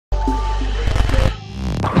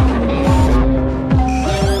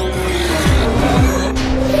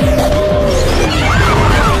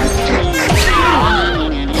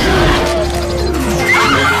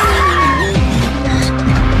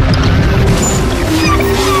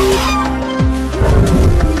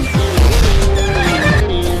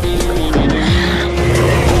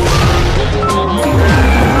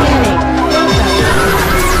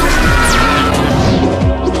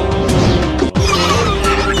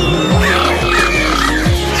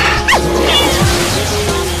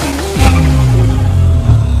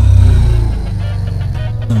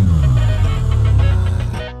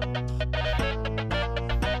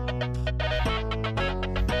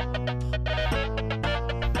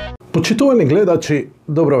Почитувани гледачи,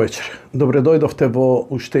 добро вечер. Добре дојдовте во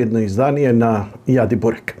уште едно издание на Јади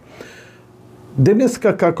Бурек.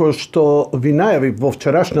 Денеска, како што ви најавив во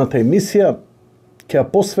вчерашната емисија, ќе ја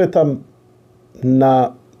посветам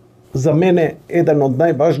на, за мене, еден од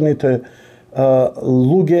најважните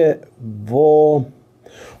луѓе во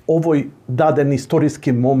овој даден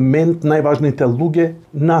историски момент, најважните луѓе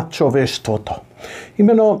на човештвото.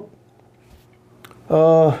 Имено,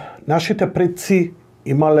 нашите предци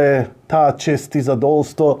имале таа чест и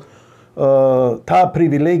задоволство, таа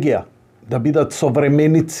привилегија да бидат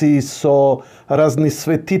современици со разни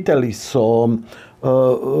светители, со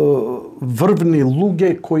врвни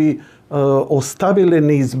луѓе кои оставиле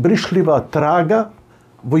неизбришлива трага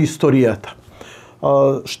во историјата.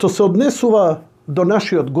 Што се однесува до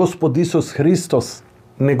нашиот Господ Исус Христос,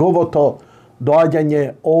 неговото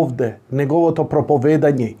доаѓање овде, неговото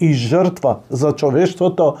проповедање и жртва за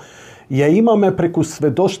човештвото, ја имаме преку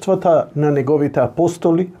сведоштвата на неговите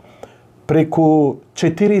апостоли, преку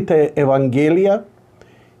 4 евангелија,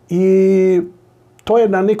 и тоа е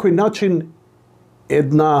на некој начин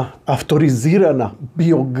една авторизирана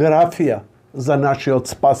биографија за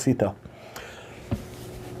нашиот Спасител.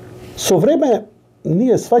 Со време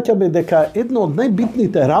ние сваќаме дека едно од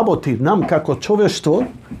најбитните работи нам како човештво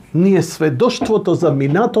ни е сведоштвото за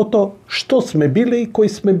минатото, што сме биле и кои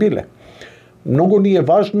сме биле. Многу ни е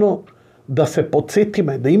важно да се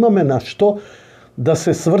подсетиме, да имаме на што да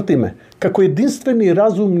се свртиме. Како единствени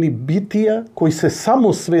разумни битија кои се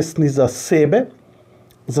само свесни за себе,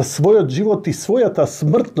 за својот живот и својата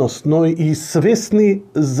смртност, но и свесни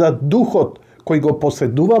за духот кој го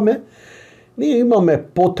поседуваме, ние имаме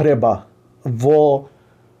потреба во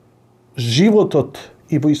животот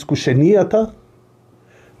и во искушенијата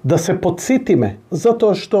да се подсетиме,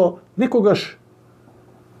 затоа што некогаш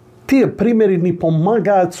тие примери ни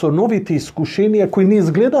помагаат со новите искушенија кои не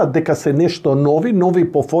изгледаат дека се нешто нови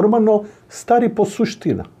по форма, но стари по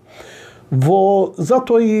суштина.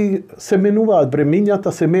 Затоа и се менуваат времењата,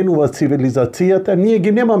 се менува цивилизацијата. Ние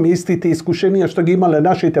ги немаме истите искушенија што ги имале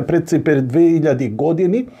нашите предци пред 2000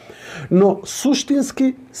 години, но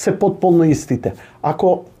суштински се потполно истите.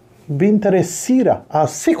 Ако ви интересира, а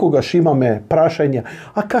секогаш имаме прашања,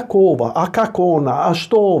 а како ова, а како она, а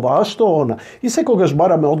што ова, а што она, и секогаш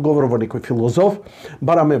бараме одговор во некој филозоф,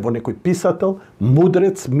 бараме во некој писател,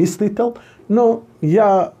 мудрец, мислител, но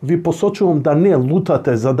ја ви посочувам да не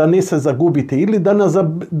лутате, за да не се загубите, или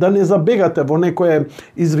да не забегате во некое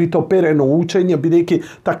извитоперено учење, бидејќи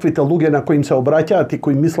таквите луѓе на кои им се обраќаат и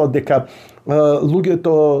кои мислат дека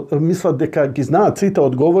луѓето мислат дека ги знаат сите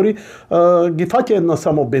одговори, ги фаќа едно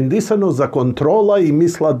само бендисано за контрола и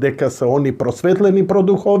мислат дека се они просветлени,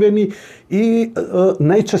 продуховени и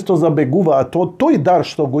најчесто забегуваат од тој дар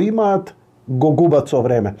што го имаат, го губат со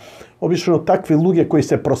време. Обично такви луѓе кои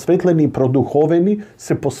се просветлени и продуховени,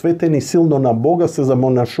 се посветени силно на Бога, се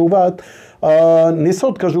замонашуваат, не се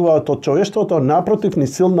откажуваат од човештвото, напротив, ни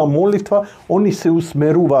силна молитва, они се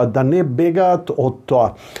усмеруваат да не бегаат од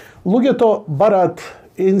тоа. Луѓето бараат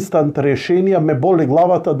инстант решенија, ме боли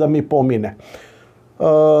главата да ми помине.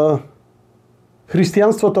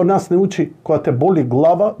 Христијанството нас не учи, кога те боли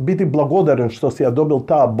глава, биди благодарен што си ја добил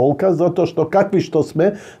таа болка, затоа што какви што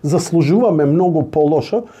сме, заслужуваме многу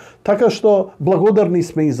полошо, така што благодарни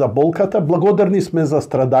сме и за болката, благодарни сме за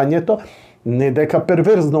страдањето, не дека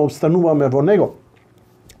перверзно обстануваме во него.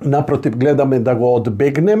 Напротив, гледаме да го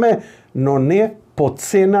одбегнеме, но не по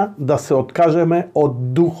цена да се откажеме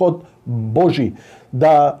од Духот Божи,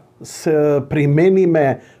 да се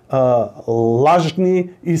примениме лажни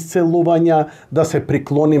исцелувања, да се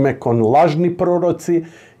приклониме кон лажни пророци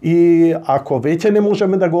и ако веќе не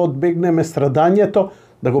можеме да го одбегнеме страдањето,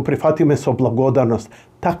 да го прифатиме со благодарност.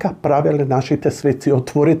 Така правеле нашите светци.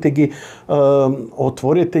 Отворете ги,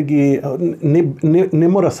 не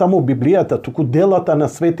мора само Библијата, туку делата на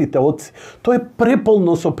светите отци. Тоа е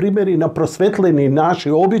преполно со примери на просветлени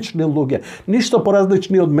наши обични луѓе, ништо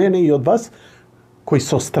поразлични од мене и од вас, кои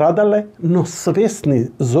сострадале, но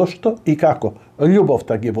свесни зошто и како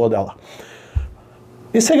љубовта ги водела.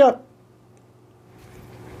 И сега,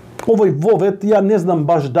 овој вовет, ја не знам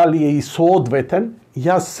баш дали е и соодветен,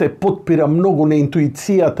 јас се потпирам многу на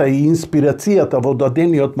интуицијата и инспирацијата во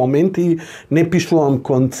дадениот момент и не пишувам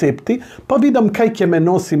концепти, па видам кај ќе ме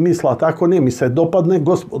носи мислата. Ако не ми се допадне,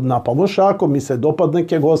 Господ на помош, ако ми се допадне,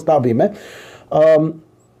 ќе го оставиме.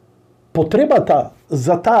 Потребата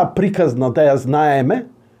за таа приказна да ја знаеме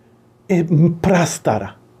е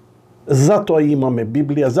прастара. Затоа имаме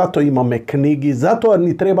Библија, затоа имаме книги, затоа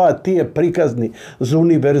ни требаат тие приказни за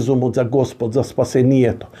универзумот, за Господ, за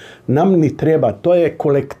спасението. Нам ни треба, тоа е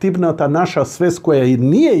колективната наша свест која и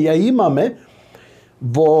ние ја имаме,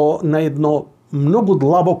 на едно многу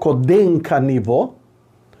длабоко ДНК ниво,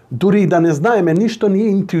 дури и да не знаеме ништо, ние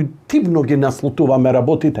интуитивно ги наслутуваме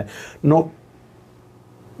работите. Но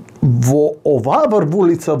во оваа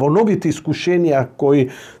врвулица, во новите искушенија кои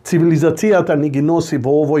цивилизацијата ни ги носи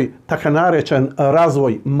во овој така наречен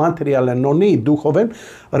развој материјален, но не и духовен,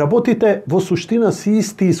 работите во суштина си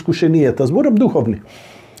исти искушенијата, зборам духовни.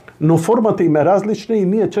 Но формата им е различна и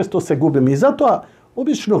ние често се губиме. И затоа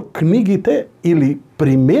обично книгите или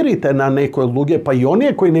примерите на некои луѓе, па и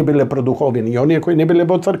оние кои не биле продуховени, и оние кои не биле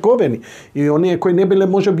воцрковени, и оние кои не биле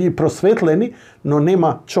можеби и просветлени, но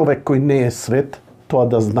нема човек кој не е свет, тоа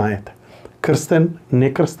да знаете. Крстен,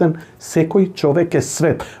 некрстен, секој човек е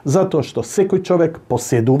свет. Затоа што секој човек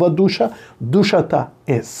поседува душа, душата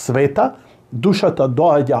е света, душата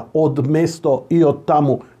доаѓа од место и од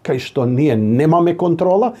таму кај што ние немаме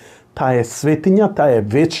контрола, таа е светиња, таа е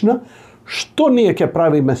вечна. Што ние ќе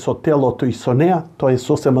правиме со телото и со неа, тоа е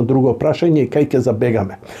сосема друго прашање и кај ќе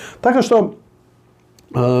забегаме. Така што,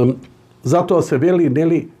 затоа се вели,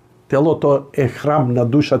 нели, телото е храм на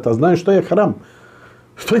душата. Знаеш што е храм?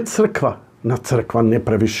 Што е црква? На црква не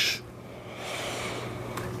правиш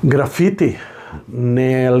графити,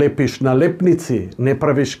 не лепиш налепници, не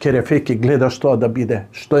правиш керефеки, гледаш тоа да биде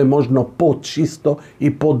што е можно по-чисто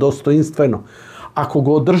и по-достоинствено. Ако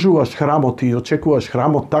го одржуваш храмот и очекуваш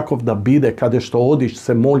храмот таков да биде, каде што одиш,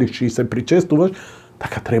 се молиш и се причестуваш,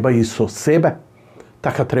 така треба и со себе,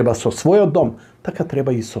 така треба со својот дом, така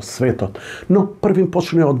треба и со светот. Но првим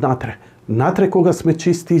почне од натре. Натре кога сме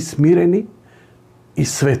чисти и смирени, и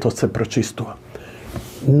светот се прочистува.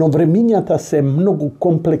 Но времињата се многу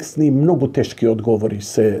комплексни и многу тешки одговори.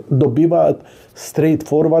 Се добиваат straight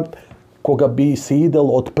forward, кога би се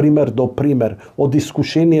идел од пример до пример, од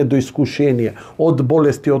искушение до искушение, од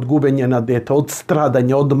болести, од губење на дете, од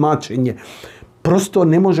страдање, од мачење. Просто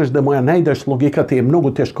не можеш да му ја најдеш логиката и е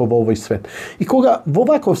многу тешко во овој свет. И кога во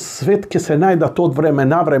ваков свет ќе се најдат од време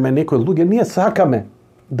на време некои луѓе, ние сакаме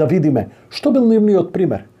да видиме што бил нивниот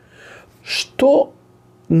пример. Што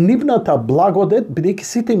нивната благодет, бидејќи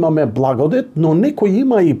сите имаме благодет, но некој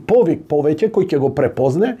има и повик повеќе кој ќе го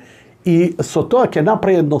препозне и со тоа ќе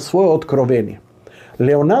направи едно свое откровение.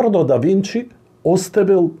 Леонардо да Винчи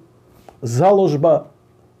оставил заложба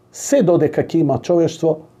се додека ќе има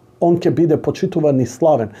човештво, он ќе биде почитуван и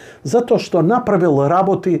славен. Затоа што направил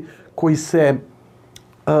работи кои се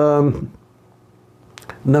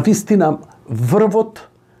навистина врвот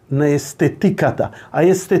на естетиката. А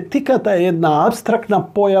естетиката е една абстрактна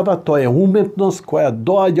појава, тоа е уметност која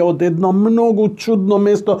доаѓа од едно многу чудно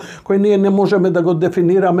место кој ние не можеме да го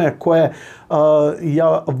дефинираме, кој ја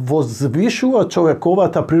возвишува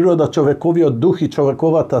човековата природа, човековиот дух и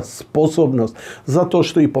човековата способност. Затоа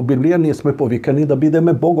што и по Библија ние сме повикани да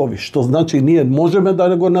бидеме богови, што значи ние можеме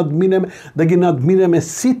да го надминеме, да ги надминеме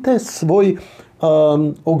сите своји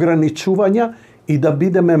ограничувања и да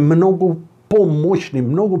бидеме многу по-мощни,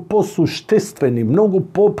 многу по-суштествени, многу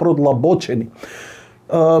по-продлабочени.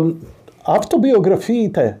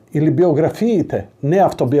 Автобиографиите или биографиите, не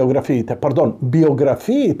автобиографиите, пардон,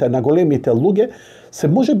 биографиите на големите луѓе се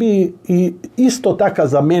можеби и исто така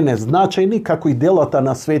за мене значајни како и делата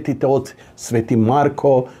на светите од Свети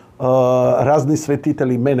Марко, разни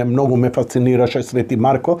светители. Мене многу ме фасцинираше Свети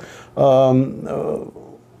Марко,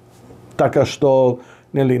 така што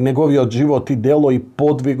нели, неговиот живот и дело и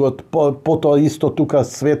подвигот, потоа исто тука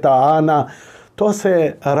Света Ана, тоа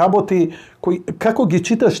се работи кои, како ги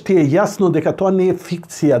читаш ти е јасно дека тоа не е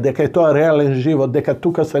фикција, дека е тоа реален живот, дека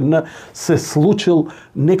тука се случил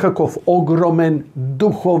некаков огромен,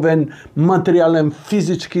 духовен, материјален,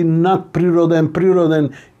 физички, надприроден, природен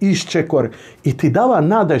исчекор. И ти дава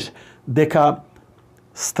надеж дека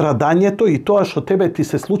страдањето и тоа што тебе ти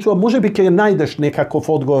се случува, можеби ќе најдеш некаков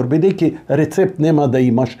одговор, бидејќи рецепт нема да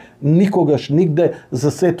имаш никогаш нигде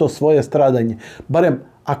за сето свое страдање. Барем,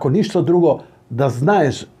 ако ништо друго, да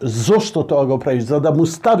знаеш зошто тоа го правиш, за да му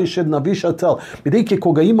ставиш една виша цел. Бидејќи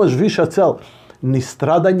кога имаш виша цел, ни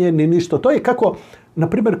страдање, ни ништо. Тоа е како,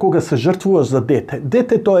 например, кога се жртвуваш за дете.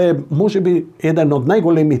 Детето е, можеби, еден од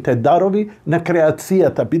најголемите дарови на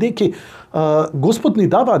креацијата, бидејќи Господ ни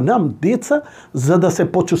дава нам деца за да се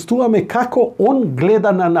почувствуваме како Он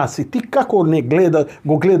гледа на нас. И ти како не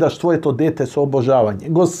го гледаш твоето дете со обожавање,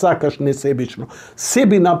 го сакаш несебично,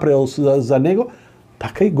 себе направил за него,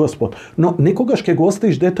 така и Господ. Но некогаш ќе го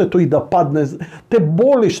оставиш детето и да падне, те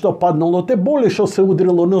боли што паднало, те боли што се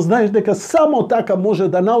удрило, но знаеш дека само така може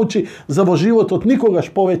да научи за во животот никогаш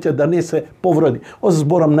повеќе да не се повреди.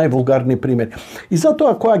 Зборам највулгарни примери. И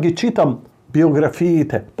затоа кога ги читам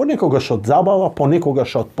биографиите, понекогаш од забава,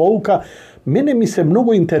 понекогаш од поука, мене ми се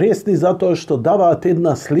многу интересни затоа што даваат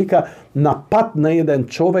една слика на пат на еден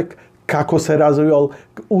човек, како се развивал,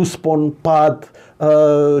 успон, пад,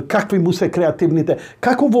 какви му се креативните,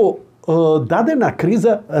 како во дадена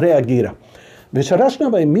криза реагира.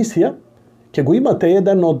 Вечерашнава емисија ќе го имате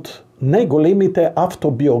еден од најголемите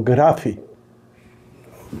автобиографи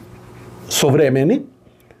современи,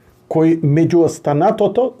 кој меѓу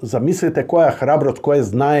останатото, замислите која храброст, кое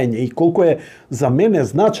знаење и колку е за мене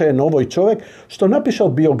значаен овој човек, што напишал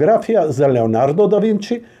биографија за Леонардо да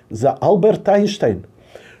Винчи, за Алберт Ајнштајн.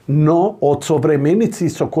 Но од современици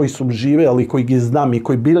со кои сум живеел и кои ги знам и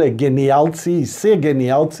кои биле гениалци и се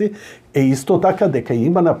гениалци, е исто така дека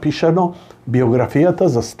има напишано биографијата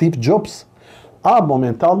за Стив Джобс, а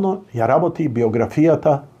моментално ја работи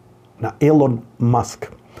биографијата на Илон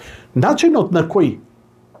Маск. Начинот на кој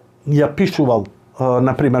ја пишувал,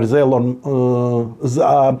 например, за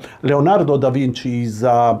Леонардо да Винчи и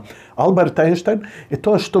за Алберт Ајнштајн, е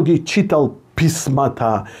тоа што ги читал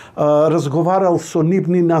писмата, разговарал со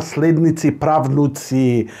нивни наследници,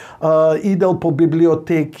 правнуци, идел по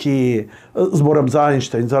библиотеки, зборам за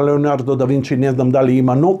Ајнштајн, за Леонардо да Винчи не знам дали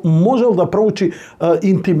има, но можел да проучи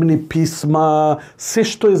интимни писма, се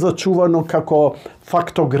што е зачувано како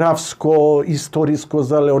фактографско, историско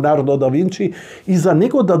за Леонардо да Винчи и за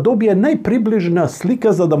него да добие најприближна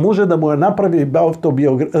слика за да може да му ја направи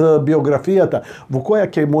автобиографијата во која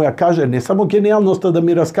ќе му ја каже не само гениалноста да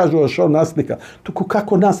ми раскажува што наслика, туку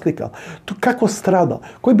како насликал, како страдал,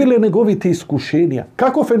 кои биле неговите искушенија,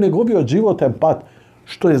 каков е неговиот животен пат,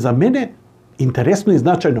 што е за мене интересно и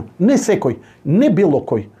значајно. Не секој, не било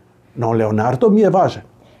кој, но Леонардо ми е важен.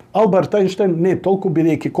 Алберт Ајнштајн не толку,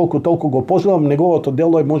 бидејќи колку толку го познавам, неговото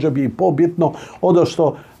дело е можеби и побитно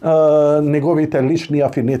одошто неговите лични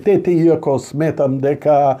афинитети, иако сметам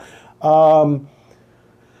дека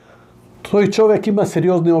тој човек има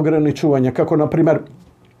сериозни ограничувања, како например,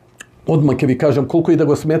 одма ќе ви кажам, колку и да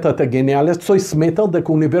го сметате гениалец, тој сметал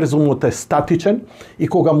дека универзумот е статичен и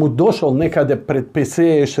кога му дошол некаде пред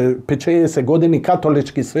 50 години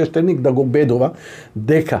католички свештеник да го убедува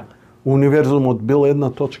дека универзумот бил една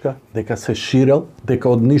точка, дека се ширел, дека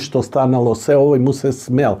од ништо станало се, овој му се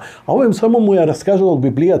смеал. А овој само му ја раскажувал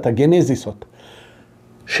Библијата, Генезисот.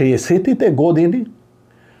 60-тите години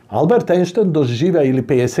Алберт Ајнштајн доживеа, или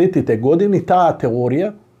 50-тите години, таа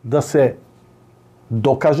теорија да се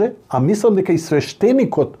докаже, а мислам дека и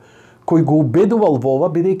свештеникот кој го убедувал во ова,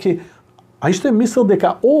 бидејќи Ајнштајн мислел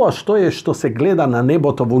дека ова што се гледа на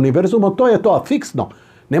небото во универзумот, тоа е тоа фиксно.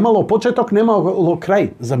 Немало почеток, немало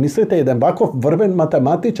крај. Замислете еден ваков врвен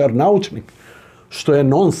математичар, научник, што е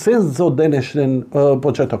нонсенс за денешен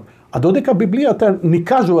почеток. А додека Библијата ни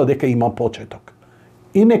кажува дека има почеток.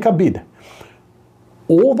 И нека биде.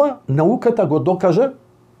 Ова науката го докажа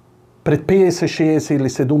пред 50, 60 или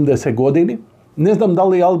 70 години. Не знам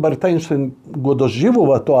дали Алберт Ајнштајн го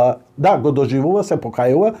доживува тоа. Да, го доживува, се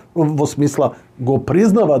покајува, во смисла го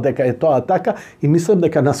признава дека е тоа така и мислам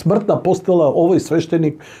дека на смртна постела овој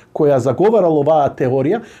свештеник кој ја заговарал оваа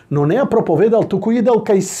теорија, но не ја проповедал, туку идел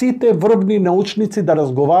кај сите врвни научници да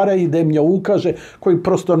разговара и да им ја укаже, кои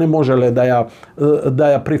просто не можеле да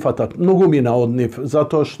ја прифатат. Многу мина од нив,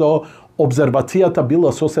 затоа што обзервацијата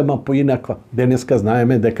била сосема поинаква. Денеска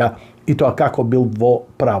знаеме дека и тоа како бил во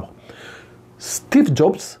право. Стив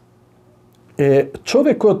Джобс е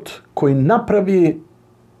човекот кој направи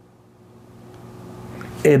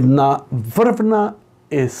една врвна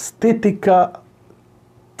естетика,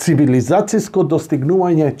 цивилизацијско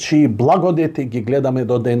достигнување, чии благодети ги гледаме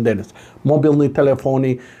до ден денес. Мобилни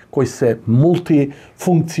телефони кои се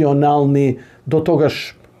мултифункционални, до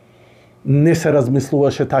тогаш не се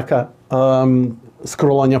размислуваше така,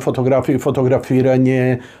 скролање фотографии,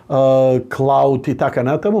 фотографирање, клауд и така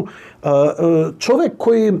натаму. Човек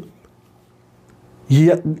кој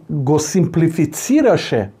го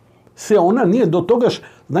симплифицираше се она, ние до тогаш,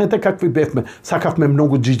 знаете какви бевме, сакавме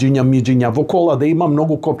многу джиджиња, миджиња, во кола да има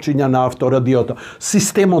многу копчиња на авторадиото,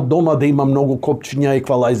 системот дома да има многу копчиња,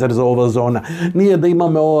 еквалайзер за ова зона, ние да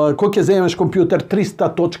имаме ова, кој ќе земеш компјутер,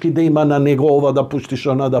 300 точки да има на него, ова да пуштиш,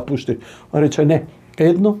 она да пуштиш. Рече не,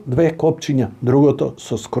 едно, две копчиња, другото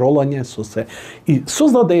со скролање, со се. И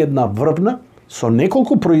создаде една врвна, со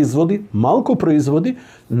неколку производи, малку производи,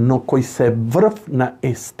 но кој се врв на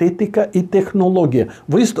естетика и технологија.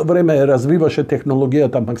 Во исто време развиваше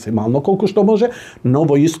технологијата максимално колку што може, но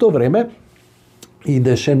во исто време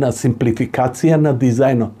идеше на симплификација на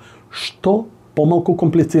дизајнот. Што помалку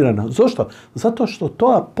комплицирано. Зошто? Затоа што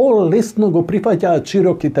тоа полесно го прифаќаат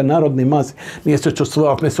широките народни маси. Ние се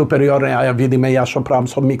чувствувавме супериорни, а ја видиме ја што правам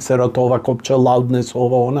со миксерот, ова копче, лауднес,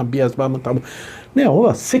 ова, она, бијас, вама, таму. Не,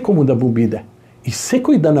 ова секому да му биде. И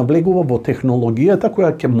секој да навлегува во технологијата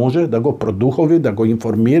која ќе може да го продухови, да го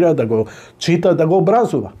информира, да го чита, да го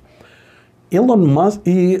образува. Илон Маск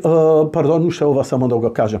уште ова само да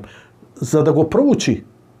го кажам, за да го проучи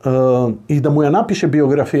и да му ја напише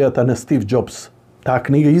биографијата на Стив Джобс, таа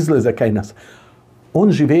книга излезе кај нас.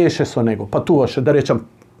 Он живееше со него, патуваше, да речам,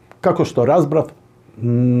 како што разбрав,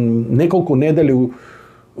 неколку недели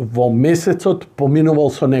во месецот поминувал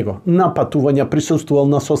со него. На патувања, присуствувал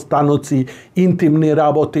на состаноци, интимни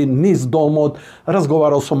работи, низ домот,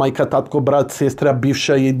 разговарал со мајка, татко, брат, сестра,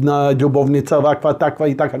 бивша една љубовница, ваква, таква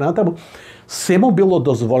и така натаму. Се му било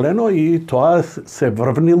дозволено и тоа се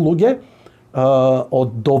врвни луѓе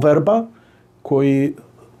од доверба кои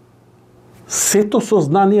сето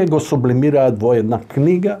сознание го сублимираат во една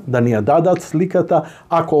книга, да ни ја дадат сликата,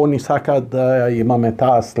 ако они сакаат да имаме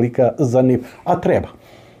таа слика за нив, а треба.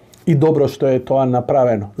 И добро што е тоа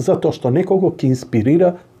направено, затоа што некого ќе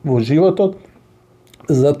инспирира во животот,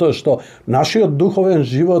 затоа што нашиот духовен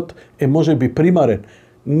живот е можеби примарен.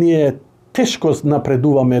 Ние тешко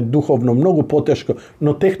напредуваме духовно, многу потешко,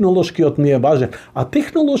 но технолошкиот ни е важен, а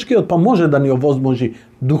технолошкиот па може да ни овозможи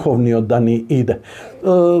духовниот да ни иде.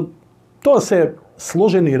 Тоа се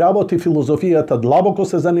сложени работи, филозофијата длабоко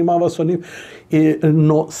се занимава со нив,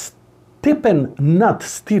 но степен над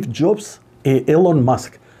Стив Джобс е Илон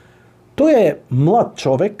Маск. Тој е млад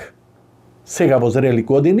човек, сега во зрели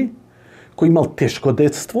години, кој имал тешко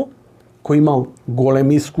детство, кој имал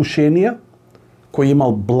големи искушенија, кој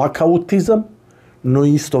имал благ аутизам, но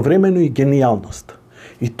истовремено и гениалност.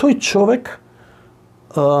 И тој човек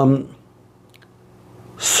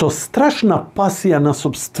со страшна пасија на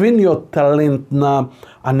собствениот талент,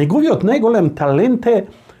 а неговиот најголем талент е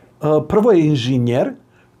прво е инженер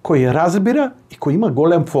кој разбира и кој има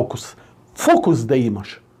голем фокус. Фокус да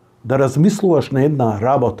имаш, да размислуваш на една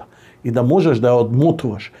работа и да можеш да ја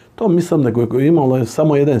одмотуваш. Тоа мислам да го имало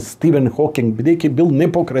само еден Стивен Хокинг, бидејќи бил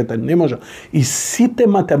непокретен, не може. И сите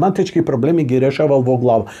математички проблеми ги решавал во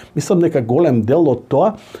глава. Мислам дека голем дел од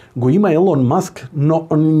тоа го има Илон Маск, но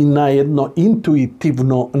на едно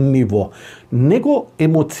интуитивно ниво. Него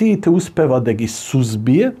емоциите успева да ги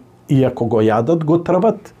сузбие, иако го јадат, го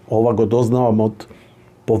трват. Ова го дознавам од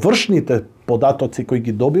површните податоци кои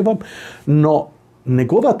ги добивам, но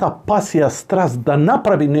неговата пасија, страст да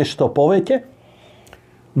направи нешто повеќе,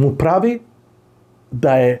 му прави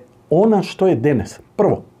да е она што е денес.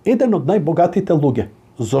 Прво, еден од најбогатите луѓе.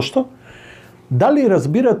 Зошто? Дали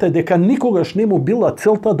разбирате дека никогаш не му била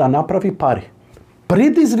целта да направи пари?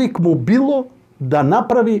 Предизвик му било да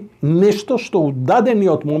направи нешто што у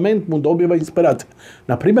дадениот момент му добива инспирација.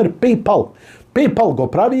 Например, PayPal. PayPal го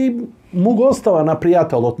прави и му го остава на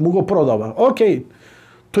пријателот, му го продава. Океј,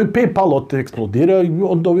 тој PayPal експлодира и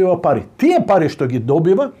он добива пари. Тие пари што ги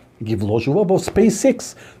добива, ги вложува во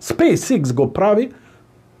SpaceX. SpaceX го прави,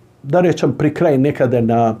 да речем, при крај некаде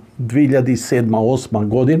на 2007-2008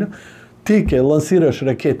 година, ти ќе лансираш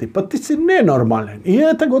ракети, па ти си ненормален. И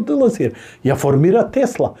ете го те лансира. Ја формира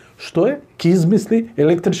Тесла. Што е? Ке измисли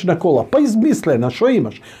електрична кола. Па измислена, што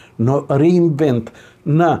имаш? Но реинвент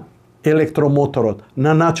на електромоторот,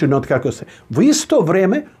 на начинот како се. Во исто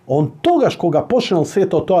време, он тогаш кога почнал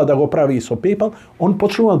сето тоа да го прави и со PayPal, он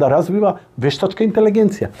почнува да развива вештачка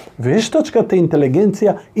интелигенција. Вештачката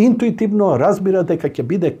интелигенција интуитивно разбира дека ќе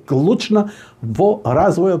биде клучна во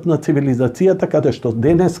развојот на цивилизацијата, каде што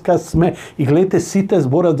денеска сме, и гледате сите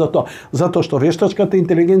зборат за тоа. Затоа што вештачката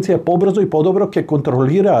интелигенција побрзо и подобро ќе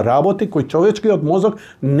контролира работи кои човечкиот мозок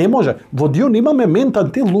не може. Во Дјун имаме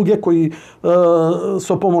ментанти луѓе кои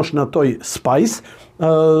со помош на тој спајс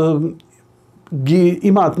ги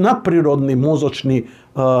имаат надприродни мозочни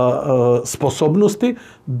способности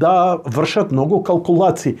да вршат многу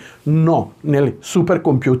калкулации, но нели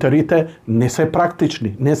суперкомпјутерите не се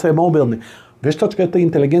практични, не се мобилни. Вештачката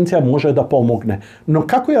интелигенција може да помогне, но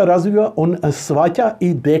како ја развива, он сваќа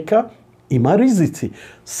и дека има ризици.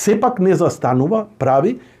 Сепак не застанува,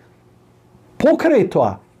 прави покрај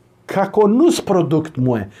тоа како нуспродукт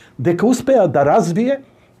му е дека успеа да развие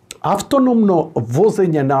автономно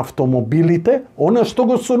возење на автомобилите, она што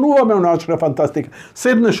го сонуваме во научна фантастика.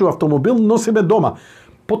 Седнеш у автомобил, носиме дома.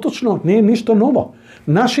 Поточно не е ништо ново.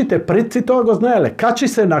 Нашите предци тоа го знаеле. Качи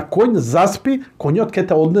се на коњ, заспи, коњот ќе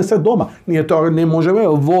те однесе дома. Ние тоа не можеме,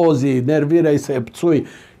 вози, нервирај се, пцуј.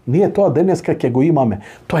 Ние тоа денеска ќе го имаме.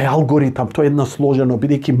 Тоа е алгоритам, тоа е едно сложено,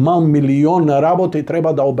 бидејќи милион работи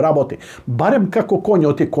треба да обработи. Барем како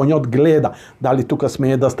коњот, и коњот гледа дали тука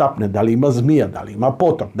смее да стапне, дали има змија, дали има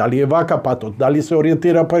поток, дали е вака патот, дали се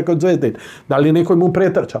ориентира преко звездите, дали некој му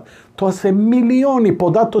претрча. Тоа се милиони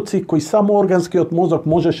податоци кои само органскиот мозок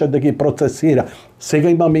можеше да ги процесира. Сега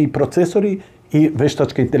имаме и процесори и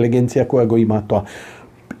вештачка интелигенција која го има тоа.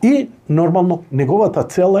 И нормално неговата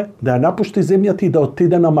цел е да ја напушти земјата и да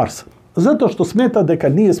отиде на Марс. Затоа што смета дека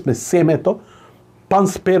ние сме семето,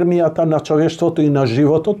 панспермијата на човештвото и на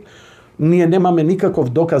животот. Ние немаме никаков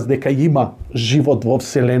доказ дека има живот во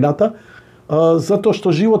Вселената, затоа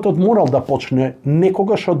што животот морал да почне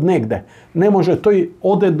некогаш од негде. Не може тој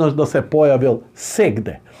одеднаш да се појавил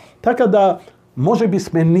сегде. Така да, може би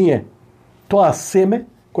сме ние тоа семе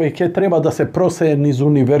кое ќе треба да се просее низ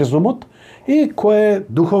универзумот и кое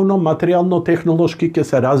духовно, материјално, технолошки ќе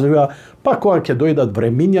се развива, па кога ќе дојдат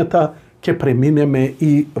времињата, ќе преминеме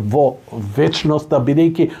и во вечноста,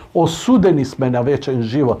 бидејќи осудени сме на вечен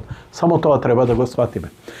живот. Само тоа треба да го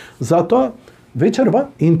сватиме. Затоа, вечерва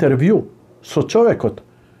интервју со човекот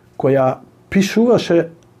која пишуваше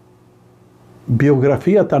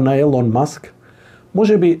биографијата на Илон Маск,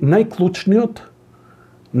 може би најклучниот,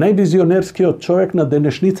 највизионерскиот човек на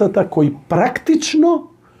денешницата, кој практично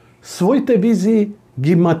своите визии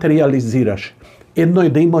ги материализираше. Едно е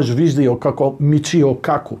да имаш визија како Мичио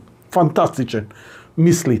Каку, фантастичен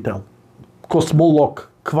мислител, космолог,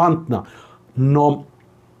 квантна, но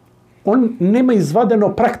он нема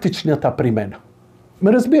извадено практичната примена.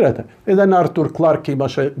 Ме разбирате? Еден Артур Кларк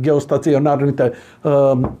имаше геостационарните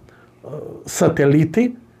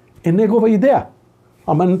сателити, е негова идеја.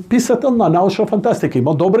 Ама писател на научна фантастика,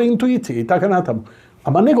 има добра интуиција и така натаму.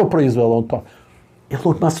 Ама не го произвел он тоа.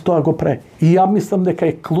 Илон Маск тоа го прави. И ја мислам дека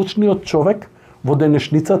е клучниот човек во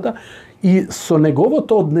денешницата и со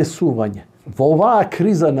неговото однесување во оваа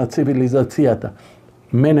криза на цивилизацијата,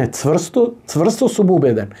 мене цврсто сум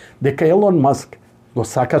убеден дека Илон Маск го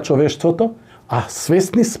сака човештвото, а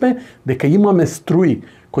свесни сме дека имаме струи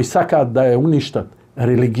кои сакаат да ја уништат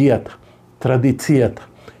религијата, традицијата,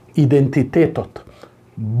 идентитетот,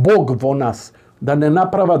 Бог во нас, да не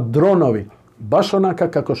направат дронови, баш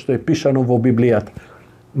онака како што е пишано во Библијата.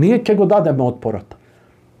 Ние ќе го дадеме отпорот.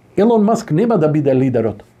 Илон Маск нема да биде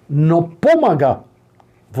лидерот, но помага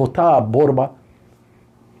во таа борба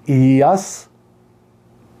и јас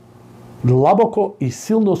длабоко и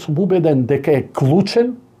силно сум убеден дека е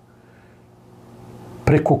клучен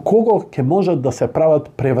преку кого ќе можат да се прават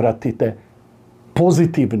превратите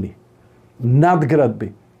позитивни,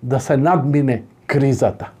 надградби, да се надмине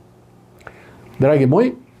кризата. Драги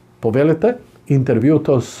мои, повелете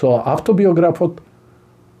интервјуто со автобиографот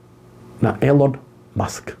на Илон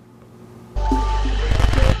Маск.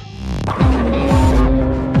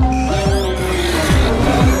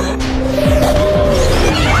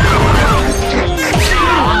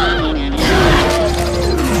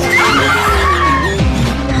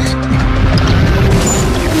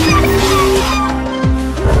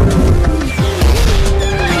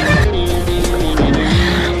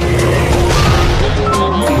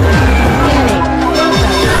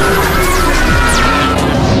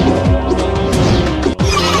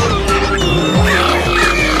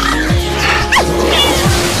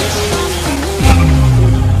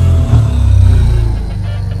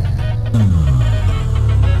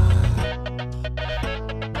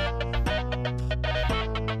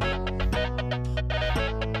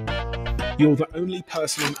 You're the only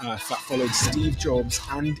person on Earth that followed Steve Jobs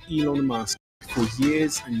and Elon Musk for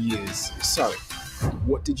years and years. So,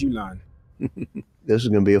 what did you learn? This is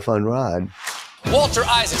going to be a fun ride. Волтер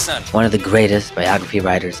Исаксон, one of the greatest biography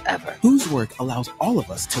writers ever. Whose work allows all of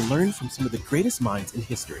us to learn from some of the greatest minds in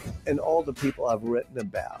history. And all the people I've written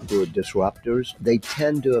about who are disruptors, they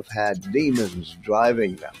tend to have had demons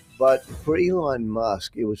driving them. But for Elon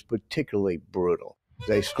Musk, it was particularly brutal.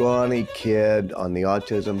 A scrawny kid on the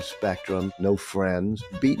autism spectrum, no friends,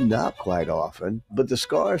 beaten up quite often. But the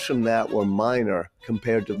scars from that were minor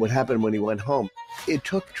compared to what happened when he went home. It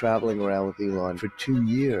took traveling around with Elon for 2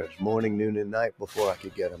 years, morning, noon, and night, before I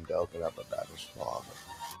could get him to open up about his father.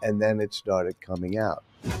 And then it started coming out.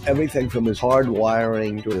 Everything from his hard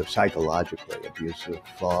wiring to a psychologically abusive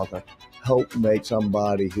father helped make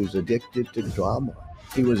somebody who's addicted to drama.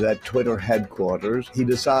 He was at Twitter headquarters. He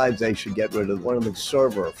decides they should get rid of one of the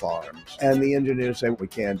server farms. And the engineers say, we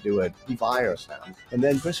can't do it. He fires them. And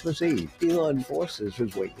then Christmas Eve, Elon forces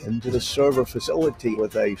his way into the server facility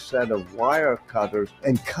with a set of wire cutters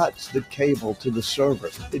and cuts the cable to the server.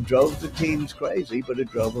 It drove the teams crazy, but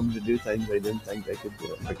it drove them to do things they didn't think they could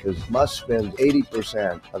do. Because Musk spends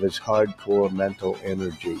 80% of his hardcore mental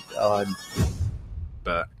energy on...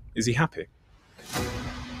 But is he happy?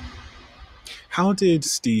 How did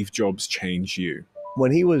Steve Jobs change you?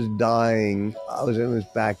 When he was dying, I was in his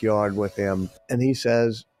backyard with him, and he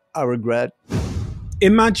says, I regret.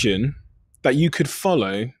 Imagine that you could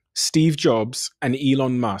follow Steve Jobs and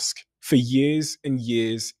Elon Musk for years and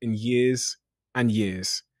years and years and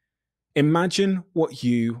years. Imagine what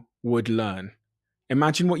you would learn.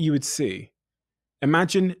 Imagine what you would see.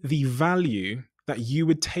 Imagine the value that you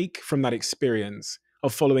would take from that experience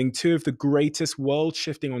of following two of the greatest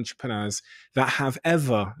world-shifting entrepreneurs that have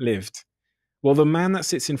ever lived. Well, the man that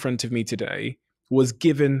sits in front of me today was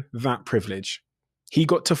given that privilege. He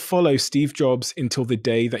got to follow Steve Jobs until the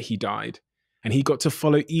day that he died. And he got to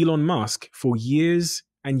follow Elon Musk for years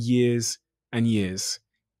and years and years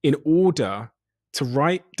in order to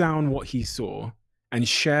write down what he saw and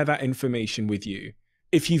share that information with you.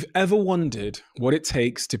 If you've ever wondered what it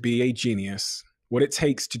takes to be a genius, what it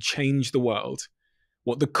takes to change the world,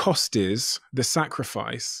 what the cost is, the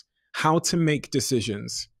sacrifice, how to make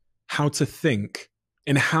decisions, how to think,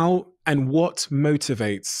 and what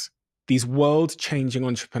motivates these world-changing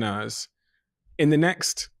entrepreneurs, in the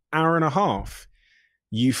next hour and a half,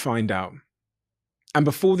 you find out. And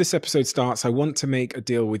before this episode starts, I want to make a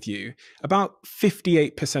deal with you. About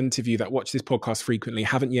 58% of you that watch this podcast frequently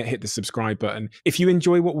haven't yet hit the subscribe button. If you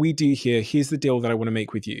enjoy what we do here, here's the deal that I want to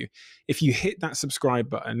make with you. If you hit that subscribe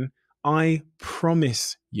button, I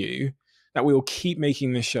promise you that we will keep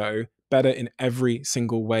making this show better in every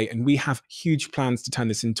single way. And we have huge plans to turn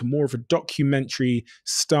this into more of a documentary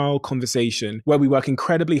style conversation where we work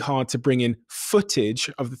incredibly hard to bring in footage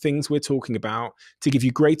of the things we're talking about to give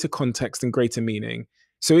you greater context and greater meaning.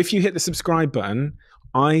 So if you hit the subscribe button,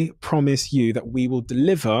 I promise you that we will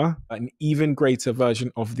deliver an even greater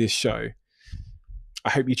version of this show. I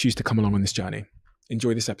hope you choose to come along on this journey.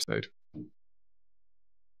 Enjoy this episode.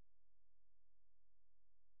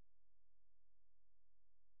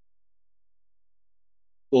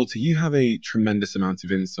 Walter, you have a tremendous amount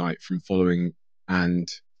of insight from following and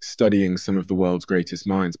studying some of the world's greatest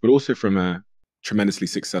minds, but also from a tremendously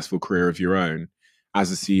successful career of your own as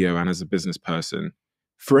a CEO and as a business person.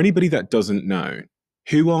 For anybody that doesn't know,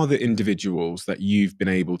 who are the individuals that you've been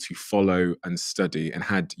able to follow and study and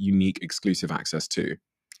had unique exclusive access to?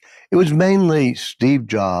 It was mainly Steve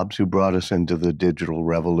Jobs who brought us into the digital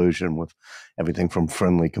revolution with everything from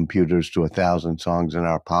friendly computers to 1,000 songs in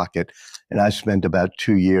our pocket. And I spent about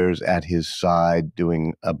 2 years at his side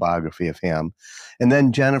doing a biography of him. And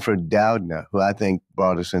then Jennifer Doudna, who I think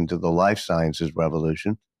brought us into the life sciences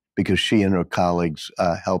revolution because she and her colleagues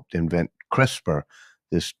helped invent CRISPR,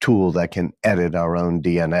 this tool that can edit our own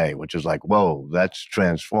DNA, which is like, whoa, that's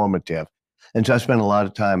transformative. And so I spent a lot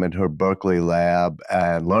of time at her Berkeley lab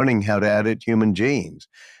learning how to edit human genes.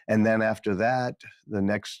 And then after that, the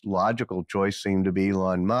next logical choice seemed to be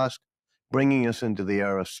Elon Musk, bringing us into the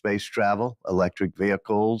era of space travel, electric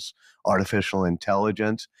vehicles, artificial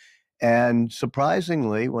intelligence. And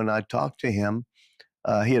surprisingly, when I talked to him,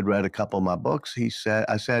 he had read a couple of my books.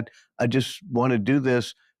 I said, I just want to do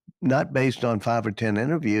this not based on 5 or 10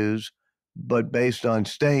 interviews, but based on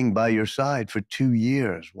staying by your side for 2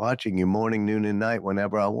 years, watching you morning, noon, and night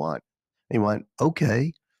whenever I want. And he went,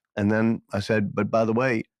 okay. And then I said, but by the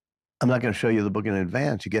way, I'm not going to show you the book in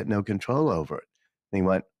advance. You get no control over it. And he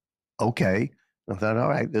went, okay. And I thought, all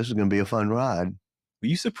right, this is going to be a fun ride. Were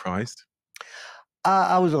you surprised?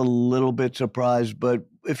 I was a little bit surprised, but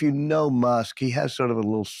if you know Musk, he has sort of a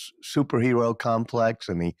little superhero complex,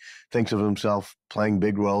 and he thinks of himself playing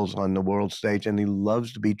big roles on the world stage, and he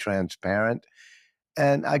loves to be transparent.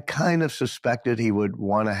 And I kind of suspected he would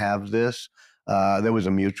want to have this. There was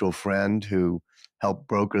a mutual friend who helped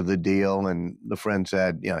broker the deal, and the friend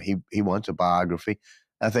said, you know, he wants a biography.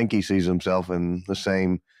 I think he sees himself in the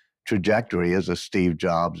same trajectory as a Steve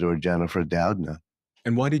Jobs or a Jennifer Doudna.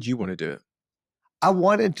 And why did you want to do it? I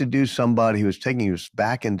wanted to do somebody who was taking us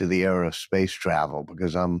back into the era of space travel,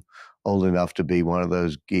 because I'm old enough to be one of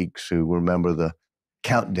those geeks who remember the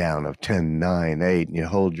countdown of 10, 9, 8, and you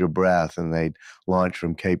hold your breath, and they'd launch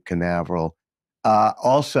from Cape Canaveral.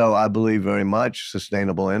 Also, I believe very much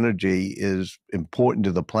sustainable energy is important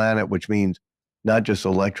to the planet, which means not just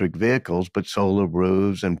electric vehicles, but solar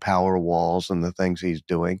roofs and power walls and the things he's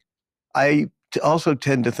doing. I also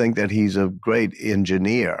tend to think that he's a great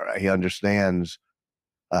engineer. He understands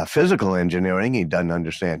physical engineering. He doesn't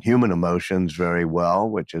understand human emotions very well,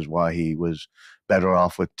 which is why he was better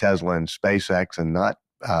off with Tesla and SpaceX and not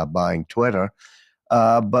buying Twitter.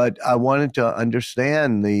 But I wanted to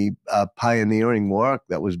understand the pioneering work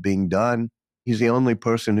that was being done. He's the only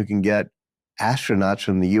person who can get astronauts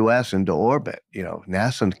from the U.S. into orbit. You know,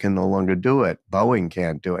 NASA can no longer do it. Boeing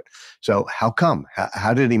can't do it. So how come?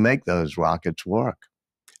 How did he make those rockets work?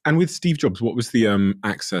 And with Steve Jobs, what was the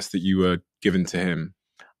access that you were given to him?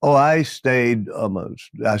 Oh, I stayed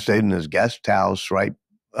in his guest house right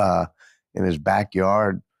in his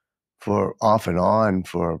backyard for off and on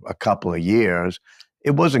for a couple of years.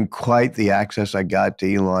 It wasn't quite the access I got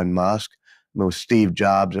to Elon Musk, With Steve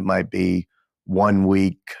Jobs, it might be 1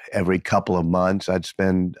 week every couple of months I'd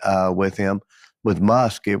spend with him. With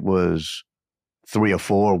Musk, it was 3 or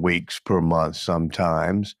 4 weeks per month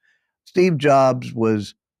sometimes. Steve Jobs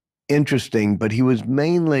was interesting, but he was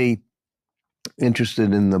mainly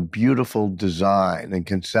interested in the beautiful design and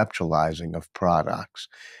conceptualizing of products.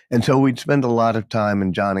 And so we'd spend a lot of time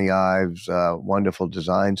in Johnny Ive's wonderful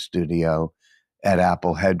design studio at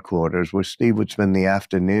Apple headquarters, where Steve would spend the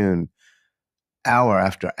afternoon, hour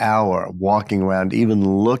after hour, walking around, even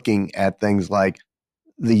looking at things like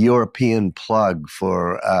the European plug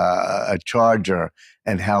for a charger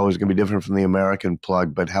and how it was going to be different from the American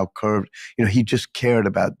plug, but how curved. He just cared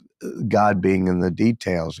about God being in the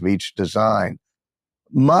details of each design.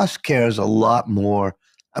 Musk cares a lot more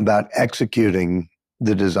about executing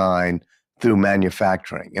the design through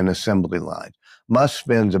manufacturing and assembly lines. Musk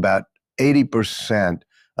spends about 80%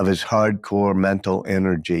 of his hardcore mental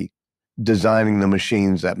energy designing the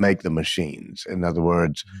machines that make the machines. In other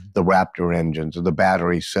words, the Raptor engines or the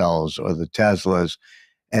battery cells or the Teslas.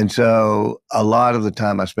 And so a lot of the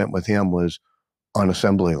time I spent with him was on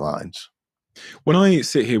assembly lines. When I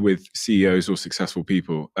sit here with CEOs or successful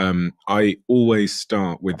people, I always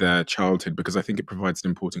start with their childhood because I think it provides an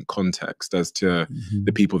important context as to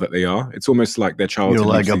the people that they are. It's almost like their childhood. You're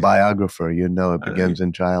like a biographer. It begins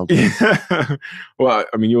in childhood. Yeah. Well,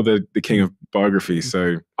 I mean, you're the king of biography,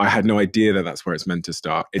 so I had no idea that that's where it's meant to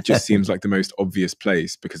start. It just seems like the most obvious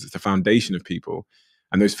place because it's the foundation of people,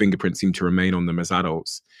 and those fingerprints seem to remain on them as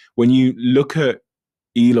adults. When you look at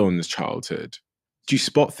Elon's childhood, do you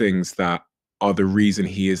spot things that are the reason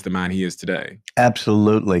he is the man he is today?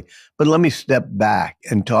 Absolutely. But let me step back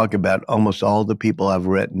and talk about almost all the people I've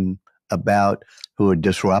written about who are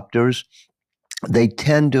disruptors. They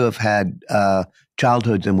tend to have had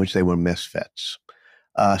childhoods in which they were misfits.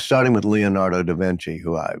 Starting with Leonardo da Vinci,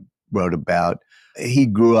 who I wrote about. He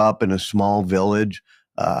grew up in a small village.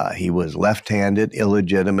 He was left-handed,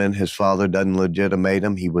 illegitimate. His father doesn't legitimate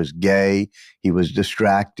him. He was gay. He was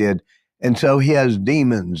distracted. And so he has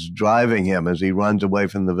demons driving him as he runs away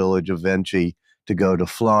from the village of Vinci to go to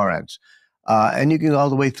Florence. And you can go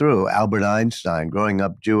all the way through Albert Einstein, growing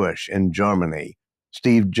up Jewish in Germany.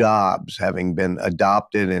 Steve Jobs, having been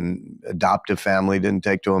adopted and adoptive family didn't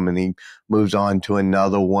take to him, and he moves on to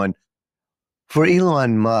another one. For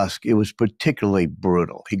Elon Musk, it was particularly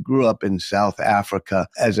brutal. He grew up in South Africa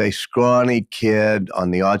as a scrawny kid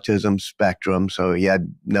on the autism spectrum, so he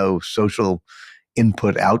had no social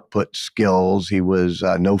input-output skills. He was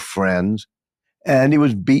no friends, and he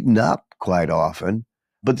was beaten up quite often.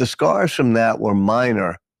 But the scars from that were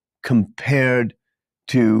minor compared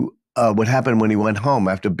to what happened when he went home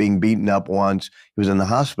after being beaten up once. He was in the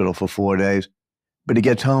hospital for 4 days, but he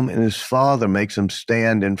gets home and his father makes him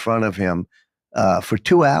stand in front of him for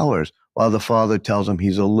 2 hours while the father tells him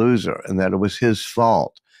he's a loser and that it was his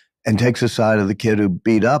fault, and takes the side of the kid who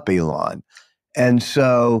beat up Elon. And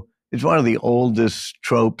so it's one of the oldest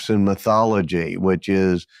tropes in mythology, which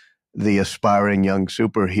is the aspiring young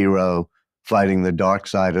superhero fighting the dark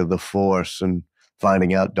side of the Force and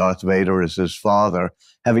finding out Darth Vader is his father,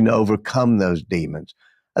 having to overcome those demons.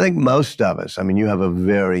 I think most of us, I mean, you have a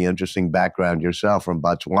very interesting background yourself, from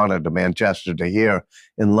Botswana to Manchester to here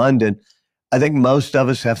in London. I think most of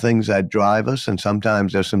us have things that drive us, and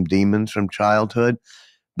sometimes there's some demons from childhood.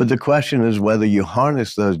 But the question is whether you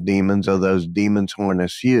harness those demons or those demons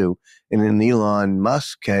harness you. And in Elon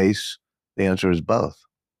Musk's case, the answer is both.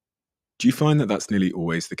 Do you find that that's nearly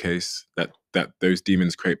always the case, that those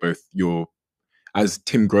demons create both your, as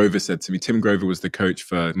Tim Grover said to me, Tim Grover was the coach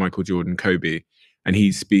for Michael Jordan, Kobe, and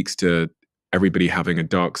he speaks to everybody having a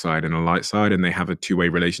dark side and a light side, and they have a two-way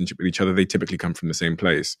relationship with each other. They typically come from the same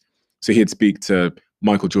place. So he'd speak to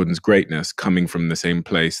Michael Jordan's greatness coming from the same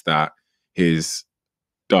place that his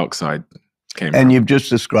dark side came from. And you've just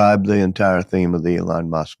described the entire theme of the Elon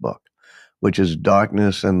Musk book, which is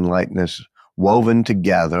darkness and lightness woven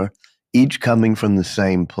together, each coming from the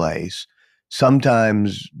same place,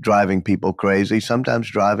 sometimes driving people crazy, sometimes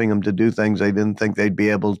driving them to do things they didn't think they'd be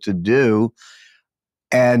able to do.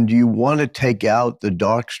 And you want to take out the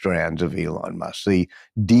dark strands of Elon Musk, the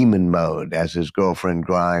demon mode, as his girlfriend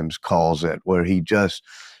Grimes calls it, where he just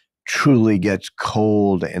truly gets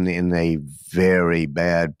cold and in a very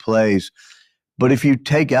bad place. But if you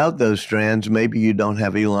take out those strands, maybe you don't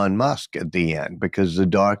have Elon Musk at the end, because the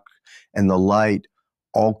dark and the light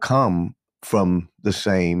all come from the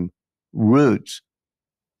same roots.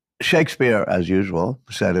 Shakespeare, as usual,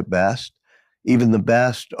 said it best. Even the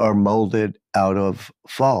best are molded out of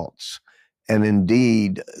faults. And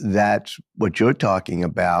indeed, that's what you're talking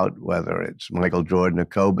about, whether it's Michael Jordan or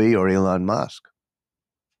Kobe or Elon Musk.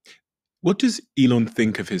 What does Elon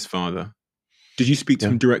think of his father? Did you speak to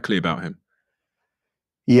him directly about him?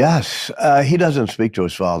 Yes. He doesn't speak to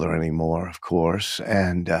his father anymore, of course,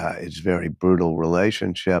 and it's a very brutal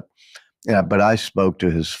relationship. Yeah, but I spoke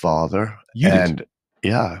to his father. You did?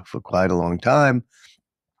 Yeah, for quite a long time.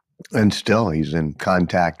 And still he's in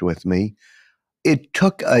contact with me. It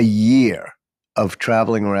took a year of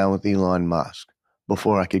traveling around with Elon Musk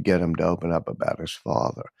before I could get him to open up about his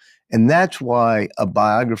father. And that's why a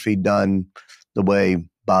biography done the way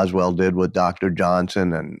Boswell did with Dr.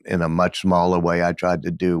 Johnson, and in a much smaller way I tried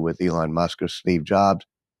to do with Elon Musk or Steve Jobs,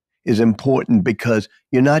 is important, because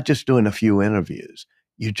you're not just doing a few interviews.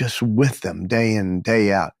 You're just with them day in,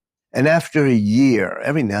 day out. And after a year,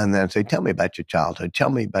 every now and then I'd say, tell me about your childhood. Tell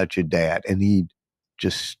me about your dad. And he'd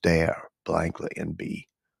just stare blankly and be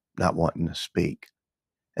not wanting to speak.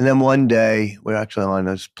 And then one day, we're actually on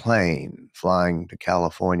this plane flying to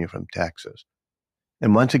California from Texas.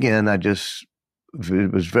 And once again, it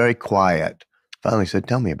was very quiet. Finally said,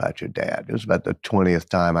 tell me about your dad. It was about the 20th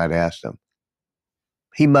time I'd asked him.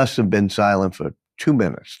 He must have been silent for 2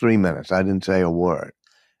 minutes, 3 minutes. I didn't say a word.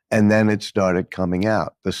 And then it started coming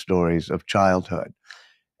out, the stories of childhood.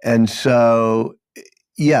 And so,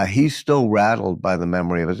 yeah, he's still rattled by the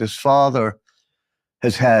memory of it. His father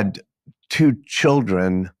has had 2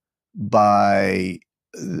 children by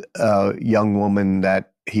a young woman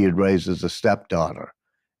that he had raised as a stepdaughter.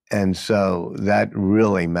 And so that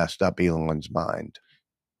really messed up Elon's mind.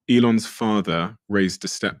 Elon's father raised a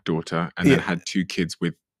stepdaughter and then had 2 kids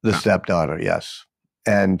with the stepdaughter, yes.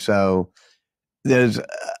 And so there's,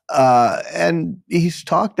 and he's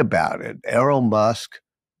talked about it. Elon Musk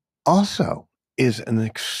also is an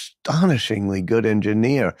astonishingly good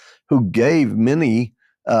engineer who gave many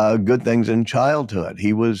good things in childhood.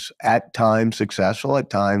 He was at times successful, at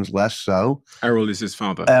times less so. Errol is his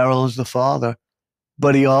father. Errol is the father.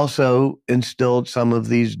 But he also instilled some of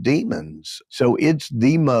these demons. So it's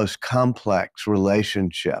the most complex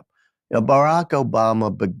relationship. Barack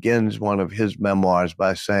Obama begins one of his memoirs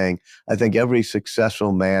by saying, I think every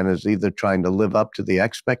successful man is either trying to live up to the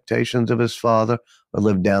expectations of his father or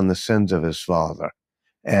live down the sins of his father.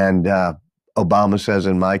 And Obama says,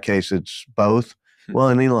 in my case, it's both. Well,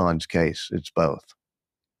 in Elon's case, it's both.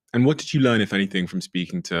 And what did you learn, if anything, from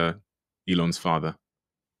speaking to Elon's father?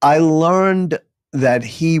 I learned that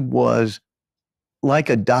he was like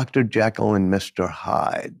a Dr. Jekyll and Mr.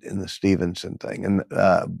 Hyde in the Stevenson thing, in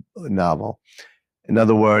novel. In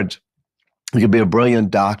other words, he could be a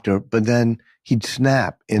brilliant doctor, but then he'd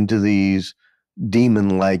snap into these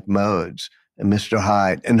demon-like modes, and Mr.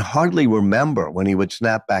 Hyde, and hardly remember when he would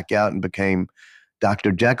snap back out and became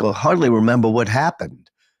Dr. Jekyll, hardly remember what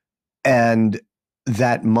happened. And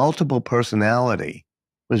that multiple personality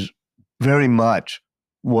was very much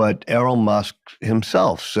what Elon Musk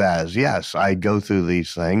himself says. Yes, I go through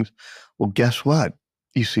these things. Well, guess what?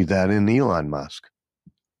 You see that in Elon Musk.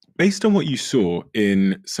 Based on what you saw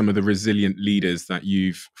in some of the resilient leaders that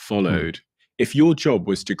you've followed, if your job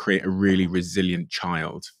was to create a really resilient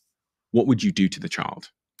child, what would you do to the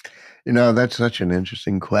child? You know, that's such an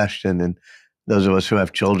interesting question. And those of us who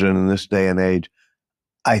have children in this day and age,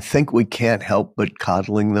 I think we can't help but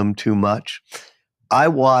coddling them too much. I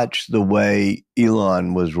watched the way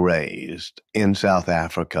Elon was raised in South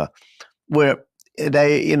Africa, where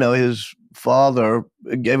his father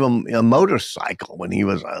gave him a motorcycle when he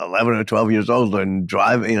was 11 or 12 years old and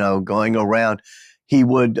driving, going around. He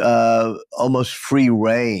would almost free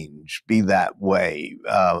range be that way.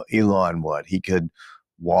 Elon would. He could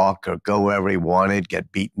walk or go wherever he wanted,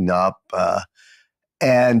 get beaten up,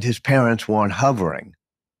 and his parents weren't hovering.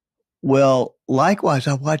 Well, likewise,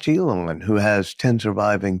 I watch Elon, who has 10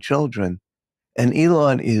 surviving children, and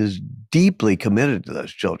Elon is deeply committed to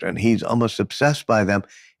those children. He's almost obsessed by them.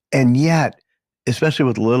 And yet, especially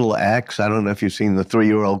with little X, I don't know if you've seen the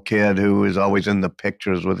 3-year-old kid who is always in the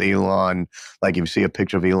pictures with Elon, like if you see a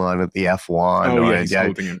picture of Elon at the F1. Oh, yeah, he's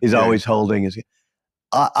holding him. He's always holding his.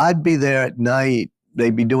 I'd be there at night.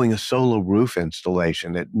 They'd be doing a solar roof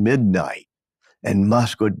installation at midnight, and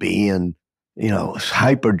Musk would be in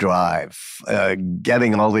hyperdrive,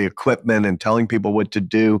 getting all the equipment and telling people what to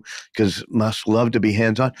do, because Musk loved to be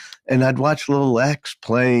hands-on. And I'd watch little X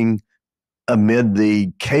playing amid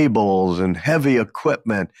the cables and heavy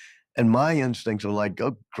equipment. And my instincts are like,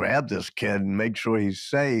 go grab this kid and make sure he's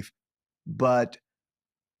safe. But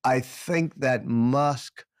I think that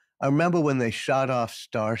Musk, I remember when they shot off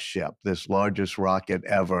Starship, this largest rocket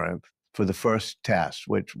ever, for the first test,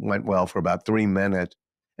 which went well for about 3 minutes.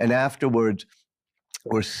 And afterwards,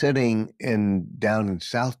 we're sitting down in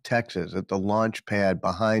South Texas at the launch pad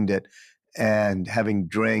behind it and having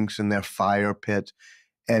drinks in their fire pits.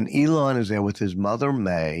 And Elon is there with his mother,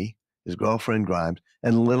 May, his girlfriend, Grimes,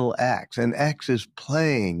 and little X. And X is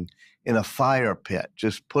playing in a fire pit,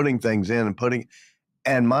 just putting things in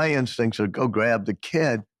and my instincts are go grab the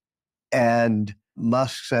kid. And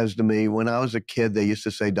Musk says to me, when I was a kid, they used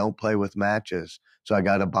to say, don't play with matches. So I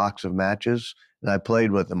got a box of matches and I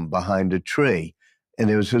played with them behind a tree. And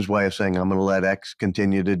it was his way of saying, I'm going to let X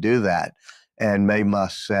continue to do that. And May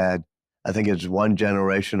Musk said, I think it's one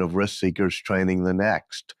generation of risk seekers training the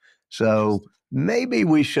next. So maybe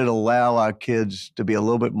we should allow our kids to be a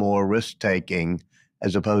little bit more risk taking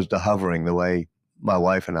as opposed to hovering the way my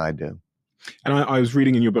wife and I do. And I was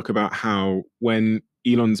reading in your book about how when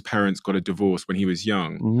Elon's parents got a divorce when he was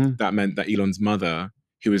young, that meant that Elon's mother,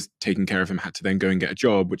 who was taking care of him, had to then go and get a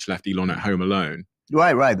job, which left Elon at home alone.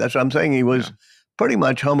 Right. That's what I'm saying. He was pretty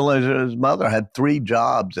much home alone. His mother had 3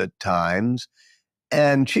 jobs at times,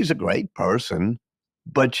 and she's a great person,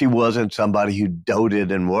 but she wasn't somebody who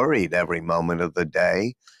doted and worried every moment of the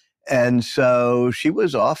day. And so she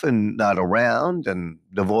was often not around and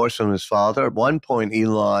divorced from his father. At one point,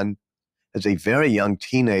 Elon, as a very young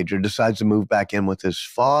teenager, decides to move back in with his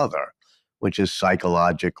father, which is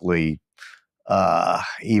psychologically,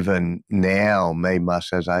 even now, May Musk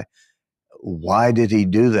says, why did he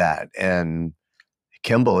do that? And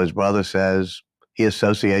Kimball, his brother, says he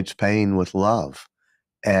associates pain with love.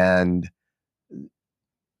 And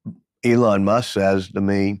Elon Musk says to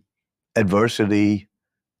me, adversity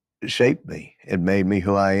shaped me. It made me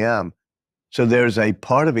who I am. So there's a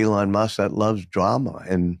part of Elon Musk that loves drama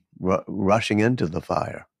and rushing into the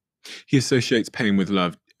fire. He associates pain with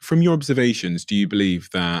love. From your observations, do you believe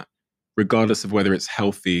that regardless of whether it's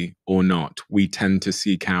healthy or not, we tend to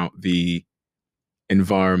seek out the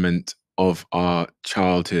environment of our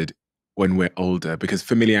childhood when we're older? Because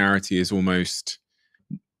familiarity is almost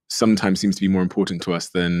sometimes seems to be more important to us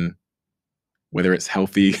than whether it's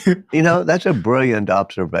healthy. That's a brilliant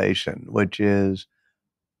observation, which is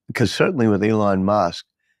because certainly with Elon Musk,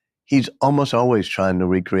 he's almost always trying to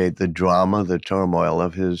recreate the drama, the turmoil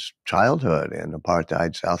of his childhood in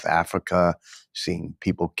apartheid South Africa, seeing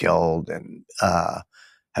people killed and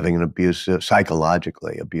having an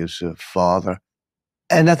psychologically abusive father.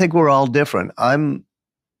 And I think we're all different. I'm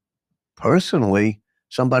personally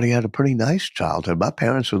somebody who had a pretty nice childhood. My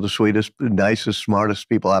parents were the sweetest, nicest, smartest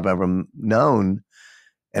people I've ever known.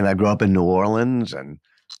 And I grew up in New Orleans and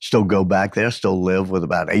still go back there, still live with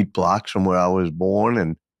about 8 blocks from where I was born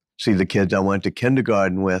and see the kids I went to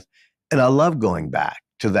kindergarten with. And I love going back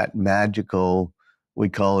to that magical, we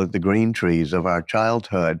call it the green trees of our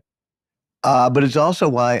childhood. But it's also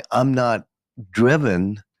why I'm not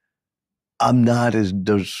driven. I'm not as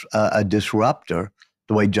a disruptor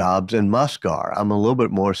the way Jobs and Musk are. I'm a little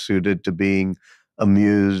bit more suited to being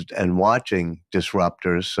amused and watching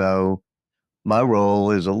disruptors. So my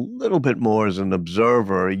role is a little bit more as an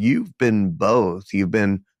observer. You've been both. You've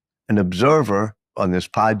been an observer on this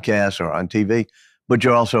podcast or on TV, but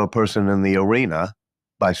you're also a person in the arena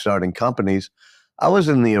by starting companies. I was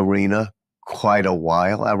in the arena quite a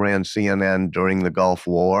while. I ran CNN during the Gulf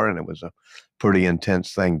War, and it was a pretty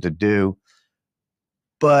intense thing to do.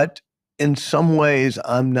 But in some ways,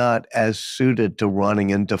 I'm not as suited to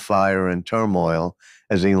running into fire and turmoil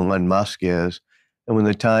as Elon Musk is. And when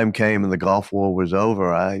the time came and the Gulf War was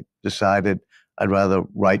over, I decided I'd rather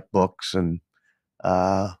write books and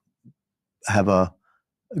go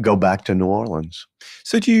back to New Orleans.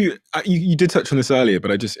 So do you did touch on this earlier,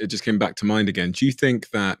 but it just came back to mind again. Do you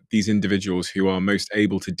think that these individuals who are most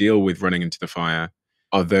able to deal with running into the fire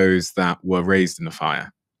are those that were raised in the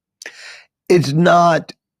fire? It's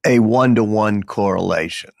not a one-to-one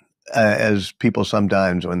correlation. As people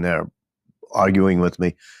sometimes, when they're arguing with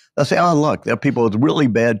me, they'll say, oh, look, there are people with really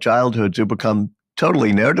bad childhoods who become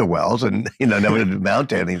totally ne'er-do-wells and, never amount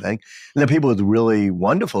to anything. And there are people with really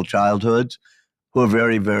wonderful childhoods who are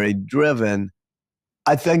very, very driven.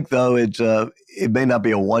 I think, though, it may not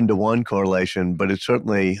be a one-to-one correlation, but it's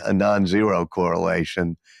certainly a non-zero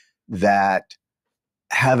correlation that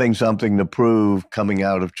having something to prove coming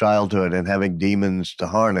out of childhood and having demons to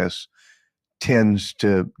harness tends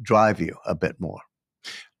to drive you a bit more.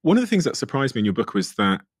 One of the things that surprised me in your book was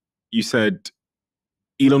that you said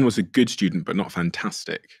Elon was a good student, but not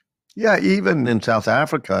fantastic. Yeah, even in South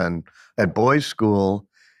Africa and at boys' school.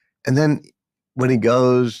 And then when he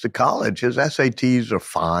goes to college, his SATs are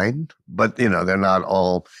fine, but, they're not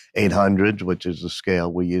all 800s, which is the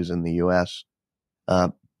scale we use in the U.S.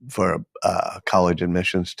 For college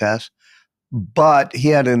admissions tests. But he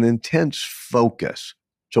had an intense focus.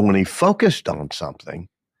 So when he focused on something,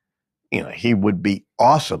 he would be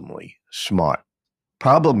awesomely smart.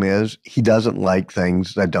 Problem is, he doesn't like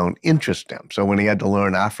things that don't interest him. So when he had to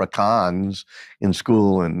learn Afrikaans in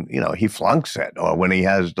school and, he flunks it, or when he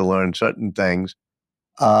has to learn certain things.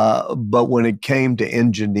 But when it came to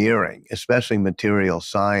engineering, especially material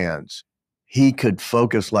science, he could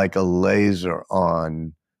focus like a laser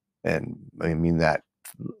on, and I mean that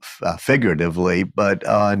figuratively, but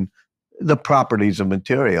on the properties of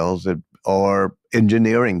materials or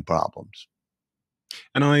engineering problems.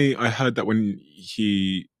 And I heard that when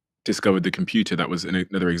he discovered the computer, that was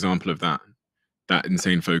another example of that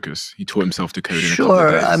insane focus. He taught himself to code in a couple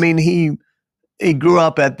of days. I mean, he grew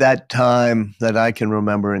up at that time that I can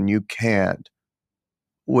remember and you can't,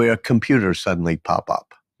 where computers suddenly pop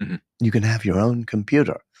up. Mm-hmm. You can have your own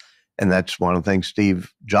computer. And that's one of the things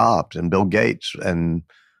Steve Jobs and Bill Gates and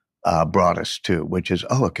brought us to, which is,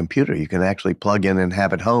 a computer you can actually plug in and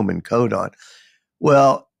have at home and code on.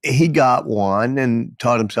 Well, he got one and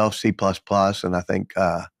taught himself C++ and I think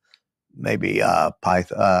maybe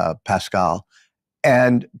Pascal.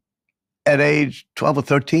 And at age 12 or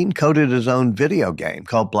 13, coded his own video game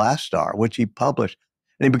called Blastar, which he published.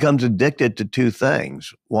 And he becomes addicted to two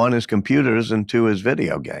things. One is computers and two is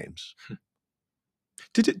video games.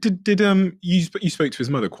 Did you spoke to his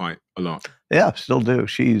mother quite a lot? Yeah, still do.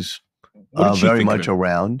 She's very much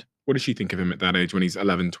around. What did she think of him at that age when he's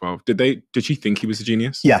 11, 12? Did she think he was a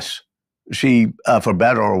genius? Yes. She, for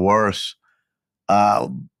better or worse,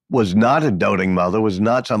 was not a doting mother, was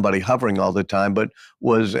not somebody hovering all the time, but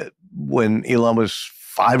was, when Elon was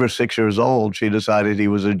 5 or 6 years old, she decided he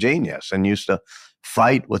was a genius and used to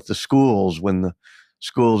fight with the schools when the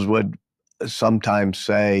schools would sometimes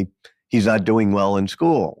say, he's not doing well in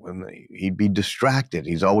school. And he'd be distracted.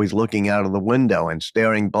 He's always looking out of the window and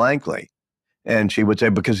staring blankly. And she would say,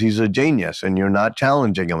 because he's a genius and you're not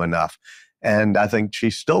challenging him enough. And I think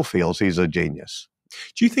she still feels he's a genius.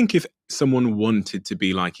 Do you think if someone wanted to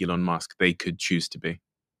be like Elon Musk, they could choose to be?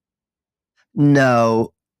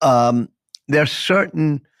 No. There's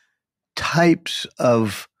certain types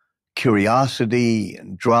of curiosity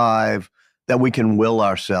and drive that we can will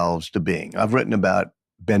ourselves to being. I've written about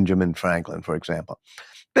Benjamin Franklin, for example.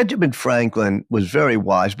 Benjamin Franklin was very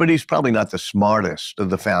wise, but he's probably not the smartest of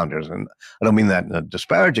the founders. And I don't mean that in a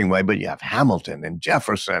disparaging way, but you have Hamilton and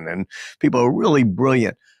Jefferson and people who are really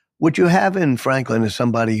brilliant. What you have in Franklin is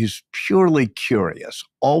somebody who's purely curious,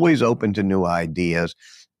 always open to new ideas,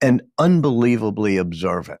 and unbelievably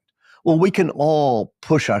observant. Well, we can all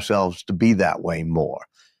push ourselves to be that way more.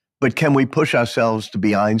 But can we push ourselves to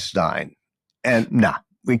be Einstein? And no,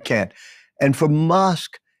 we can't. And for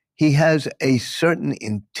Musk, he has a certain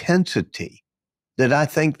intensity that I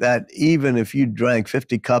think that even if you drank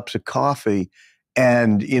 50 cups of coffee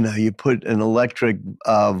and, you put an electric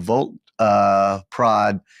volt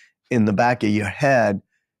prod in the back of your head,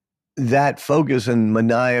 that focus and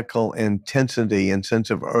maniacal intensity and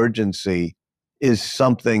sense of urgency is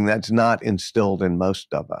something that's not instilled in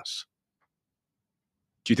most of us.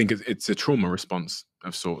 Do you think it's a trauma response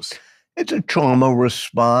of sorts? It's a trauma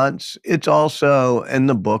response. It's also, and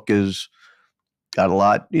the book is got a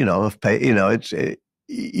lot, you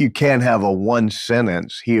can't have a one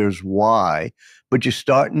sentence, here's why, but you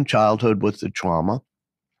start in childhood with the trauma.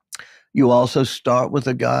 You also start with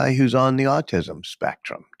a guy who's on the autism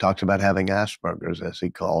spectrum, talks about having Asperger's, as he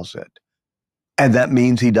calls it. And that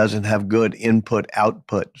means he doesn't have good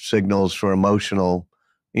input-output signals for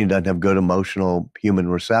he doesn't have good emotional human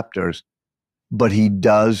receptors. But he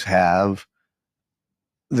does have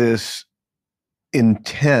this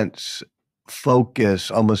intense focus,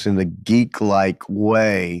 almost in a geek-like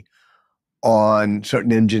way, on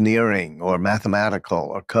certain engineering or mathematical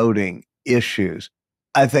or coding issues.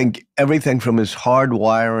 I think everything from his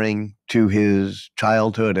hardwiring to his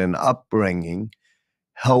childhood and upbringing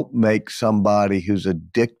help make somebody who's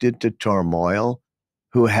addicted to turmoil,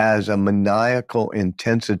 who has a maniacal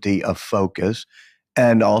intensity of focus,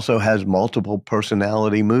 and also has multiple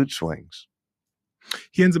personality mood swings.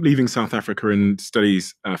 He ends up leaving South Africa and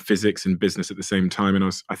studies physics and business at the same time. And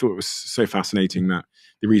I thought it was so fascinating that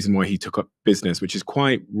the reason why he took up business, which is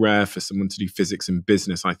quite rare for someone to do physics and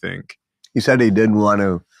business, I think. He said he didn't want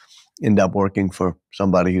to end up working for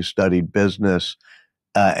somebody who studied business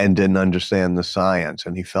and didn't understand the science.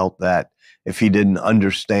 And he felt that if he didn't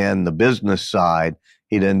understand the business side,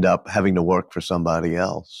 he'd end up having to work for somebody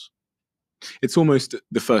else. It's almost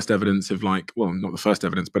the first evidence of not the first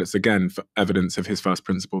evidence, but it's again evidence of his first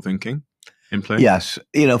principle thinking in play. Yes.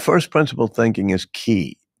 First principle thinking is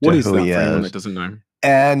key. What is that for anyone that doesn't know?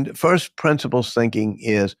 And first principles thinking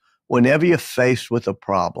is whenever you're faced with a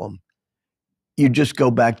problem, you just go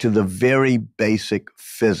back to the very basic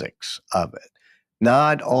physics of it.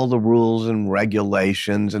 Not all the rules and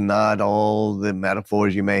regulations and not all the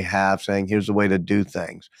metaphors you may have saying, here's the way to do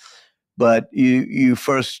things. But you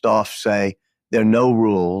first off say, there are no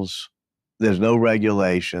rules, there's no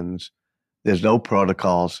regulations, there's no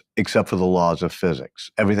protocols except for the laws of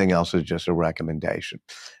physics. Everything else is just a recommendation.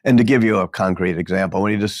 And to give you a concrete example,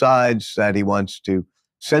 when he decides that he wants to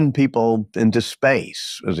send people into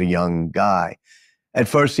space as a young guy, at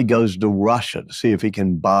first he goes to Russia to see if he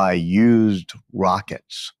can buy used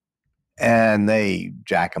rockets. And they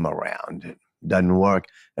jack him around. It doesn't work.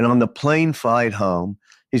 And on the plane flight home,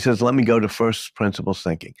 he says, let me go to first principles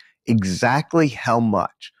thinking. Exactly how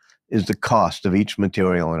much is the cost of each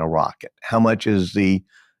material in a rocket? How much is the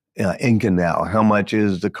Inconel? How much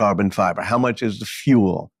is the carbon fiber? How much is the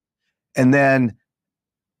fuel? And then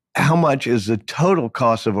how much is the total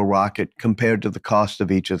cost of a rocket compared to the cost of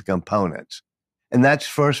each of the components? And that's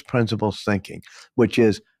first principles thinking, which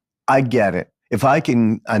is, I get it. If I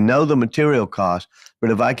know the material cost,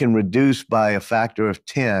 but if I can reduce by a factor of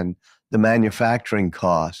 10 the manufacturing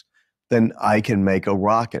cost, then I can make a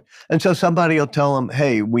rocket. And so somebody will tell them,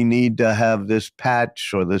 hey, we need to have this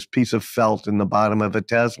patch or this piece of felt in the bottom of a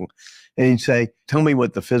Tesla. And he'd say, tell me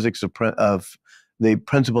what the physics of the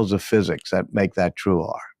principles of physics that make that true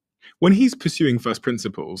are. When he's pursuing first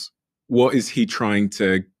principles, what is he trying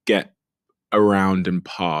to get around and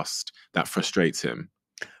past that frustrates him?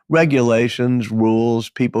 Regulations, rules,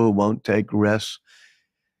 people who won't take risks.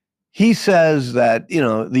 He says that,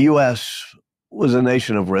 the U.S. was a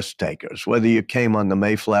nation of risk takers. Whether you came on the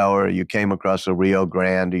Mayflower, or you came across the Rio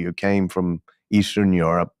Grande, or you came from Eastern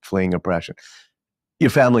Europe fleeing oppression, your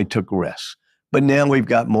family took risks. But now we've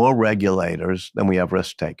got more regulators than we have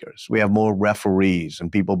risk takers. We have more referees and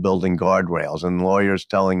people building guardrails and lawyers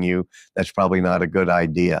telling you that's probably not a good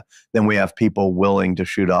idea. Then we have people willing to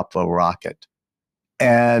shoot up a rocket.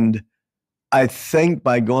 And I think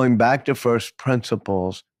by going back to first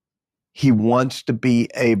principles, he wants to be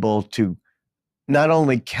able to not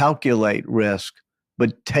only calculate risk,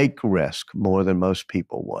 but take risk more than most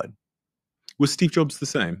people would. Was Steve Jobs the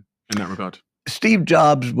same in that regard? Steve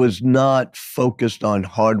Jobs was not focused on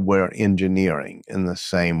hardware engineering in the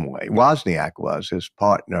same way. Wozniak was his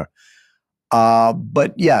partner.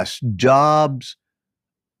 But yes, Jobs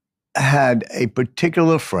had a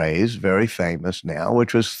particular phrase, very famous now,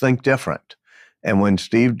 which was think different. And when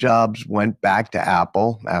Steve Jobs went back to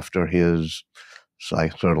Apple after his,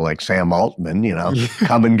 sort of like Sam Altman,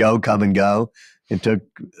 come and go, come and go. It took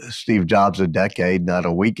Steve Jobs a decade, not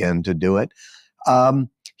a weekend to do it.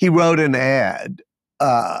 He wrote an ad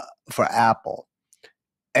for Apple,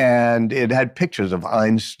 and it had pictures of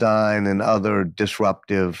Einstein and other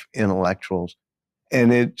disruptive intellectuals.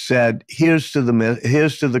 And it said, here's to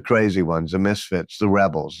the crazy ones, the misfits, the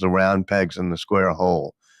rebels, the round pegs in the square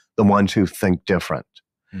hole, the ones who think different.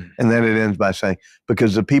 And then it ends by saying,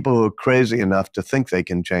 because the people who are crazy enough to think they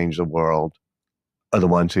can change the world are the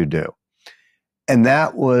ones who do. And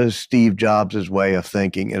that was Steve Jobs' way of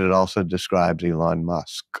thinking, and it also describes Elon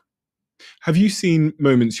Musk. Have you seen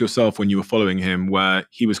moments yourself when you were following him where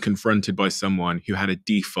he was confronted by someone who had a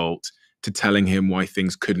default to telling him why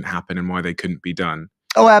things couldn't happen and why they couldn't be done?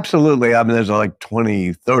 Oh, absolutely. I mean, there's like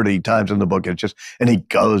 20, 30 times in the book. And he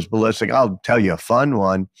goes ballistic. I'll tell you a fun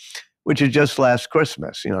one, which is just last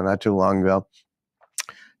Christmas, not too long ago.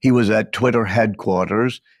 He was at Twitter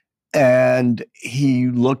headquarters, and he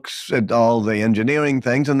looks at all the engineering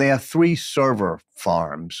things, and they have 3 server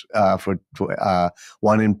farms,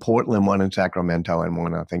 one in Portland, one in Sacramento, and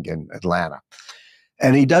one, I think, in Atlanta.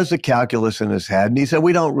 And he does the calculus in his head, and he said,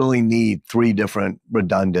 we don't really need 3 different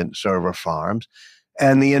redundant server farms.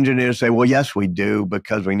 And the engineers say, well, yes, we do,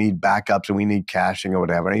 because we need backups and we need caching or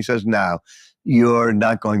whatever. And he says, no, you're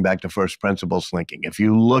not going back to first principles thinking. If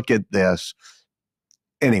you look at this,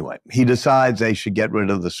 anyway, he decides they should get rid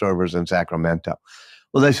of the servers in Sacramento.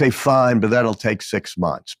 Well, they say, fine, but that'll take 6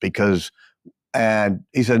 months and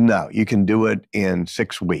he said, no, you can do it in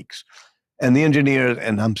 6 weeks. And the engineers,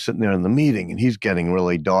 and I'm sitting there in the meeting, and he's getting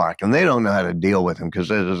really dark, and they don't know how to deal with him because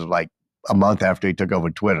this is like a month after he took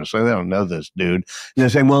over Twitter, so they don't know this dude. And they're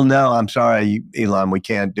saying, well, no, I'm sorry, Elon, we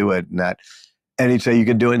can't do it. And he'd say, you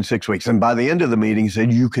can do it in 6 weeks. And by the end of the meeting, he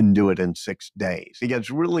said, you can do it in 6 days. He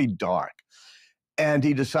gets really dark. And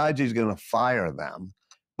he decides he's going to fire them.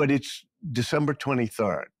 But it's December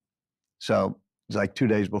 23rd. So it's like 2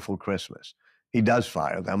 days before Christmas. He does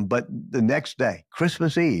fire them. But the next day,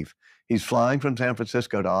 Christmas Eve, he's flying from San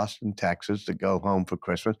Francisco to Austin, Texas to go home for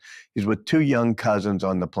Christmas. He's with 2 young cousins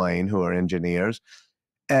on the plane who are engineers.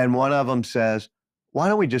 And one of them says, why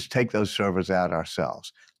don't we just take those servers out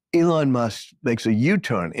ourselves? Elon Musk makes a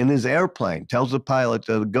U-turn in his airplane, tells the pilot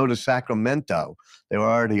to go to Sacramento. They were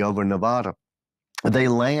already over Nevada. They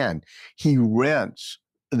land. He rents,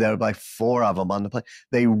 there are like 4 of them on the plane.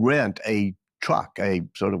 They rent a truck, a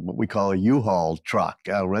sort of what we call a U-Haul truck,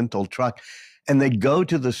 a rental truck. And they go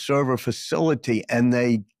to the server facility, and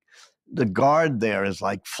the guard there is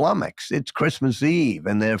like flummoxed. It's Christmas Eve,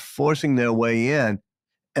 and they're forcing their way in,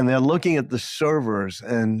 and they're looking at the servers.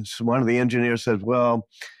 And one of the engineers says, well,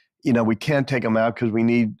 we can't take them out because we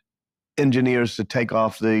need engineers to take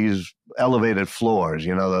off these elevated floors,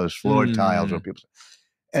 those floor tiles where people.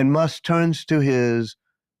 And Musk turns to his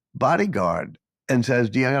bodyguard and says,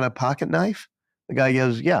 do you got a pocket knife? The guy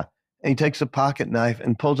goes, yeah. And he takes a pocket knife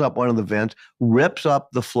and pulls up one of the vents, rips up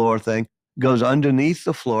the floor thing, goes underneath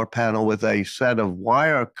the floor panel with a set of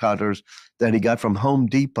wire cutters that he got from Home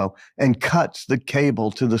Depot and cuts the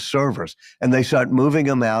cable to the servers. And they start moving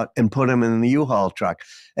them out and put them in the U-Haul truck.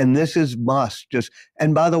 And this is Musk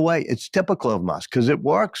and by the way, it's typical of Musk because it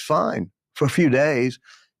works fine for a few days.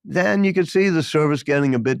 Then you can see the service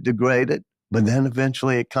getting a bit degraded, but then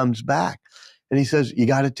eventually it comes back. And he says, you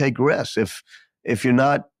got to take risks. If you're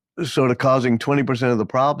not sort of causing 20% of the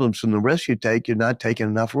problems from the risks you take, you're not taking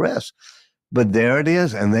enough risks. But there it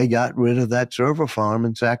is. And they got rid of that server farm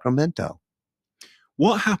in Sacramento.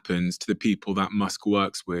 What happens to the people that Musk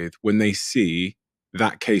works with when they see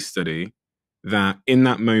that case study, that in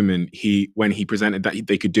that moment, when he presented that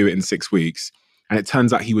they could do it in 6 weeks, and it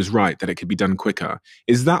turns out he was right, that it could be done quicker?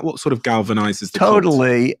 Is that what sort of galvanizes the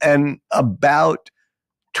Totally. Cult? And about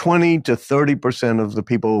 20 to 30% of the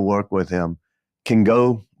people who work with him can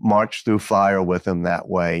go march through fire with him that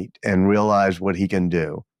way and realize what he can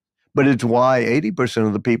do. But it's why 80%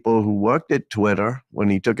 of the people who worked at Twitter when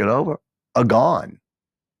he took it over are gone.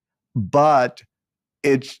 But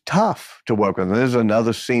it's tough to work with him. There's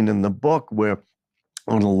another scene in the book where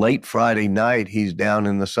on a late Friday night, he's down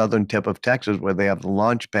in the southern tip of Texas where they have the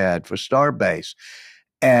launch pad for Starbase.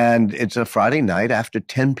 And it's a Friday night after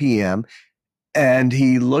 10 p.m., and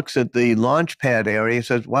he looks at the launch pad area and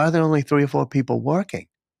says, why are there only 3 or 4 people working?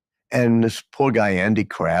 And this poor guy, Andy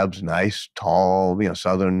Krabs, nice, tall,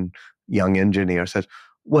 Southern young engineer, says,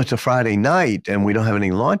 well, it's a Friday night and we don't have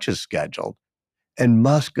any launches scheduled. And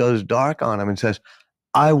Musk goes dark on him and says,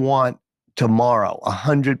 I want tomorrow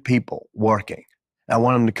 100 people working. I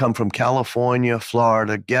want them to come from California,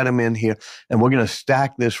 Florida, get them in here, and we're going to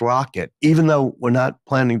stack this rocket, even though we're not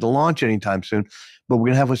planning to launch anytime soon, but we're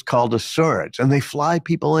going to have what's called a surge. And they fly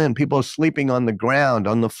people in. People are sleeping on the ground,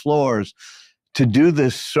 on the floors to do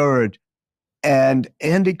this surge. And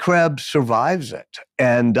Andy Krabs survives it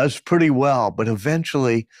and does pretty well, but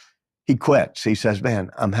eventually he quits. He says,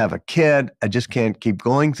 man, I have a kid. I just can't keep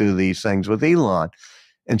going through these things with Elon.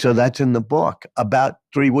 And so that's in the book. About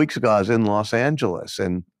 3 weeks ago, I was in Los Angeles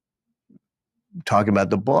and talking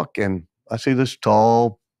about the book, and I see this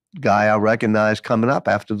tall guy I recognize coming up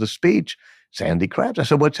after the speech. It's Andy Krabs. I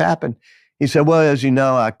said, what's happened? He said, well, as you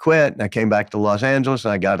know, I quit and I came back to Los Angeles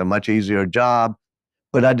and I got a much easier job.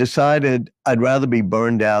 But I decided I'd rather be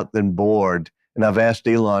burned out than bored. And I've asked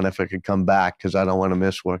Elon if I could come back because I don't want to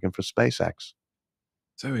miss working for SpaceX.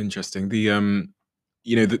 So interesting.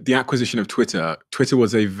 The acquisition of Twitter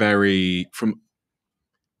was a very,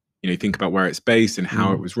 think about where it's based and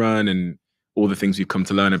how it was run and all the things we've come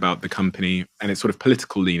to learn about the company and its sort of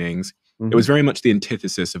political leanings. It was very much the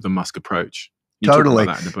antithesis of the Musk approach. You totally. Talk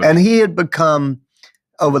about that in the book. And he had become,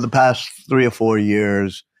 over the past 3 or 4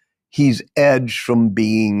 years, he's edged from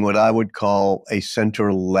being what I would call a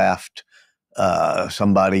center-left,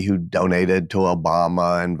 somebody who donated to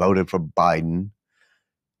Obama and voted for Biden,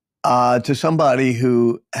 to somebody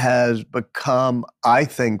who has become, I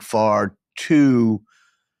think, far too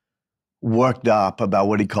worked up about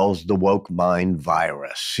what he calls the woke mind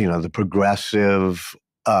virus, the progressive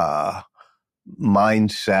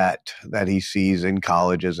mindset that he sees in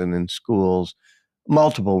colleges and in schools.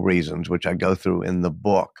 Multiple reasons, which I go through in the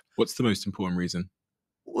book. What's the most important reason?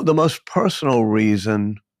 The most personal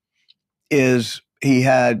reason is he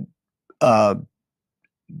had 5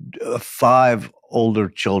 older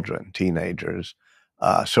children, teenagers,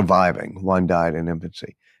 surviving. One died in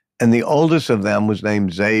infancy. And the oldest of them was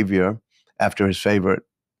named Xavier, after his favorite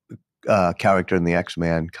character in the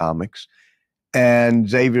X-Men comics. And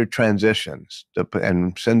Xavier transitions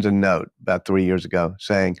and sends a note about 3 years ago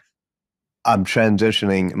saying, I'm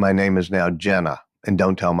transitioning. My name is now Jenna, and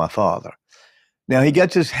don't tell my father. Now, he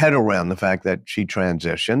gets his head around the fact that she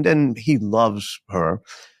transitioned, and he loves her,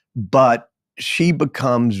 but she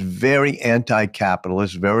becomes very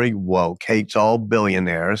anti-capitalist, very woke, hates all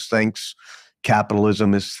billionaires, thinks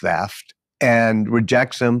capitalism is theft, and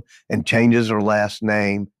rejects him and changes her last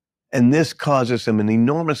name. And this causes him an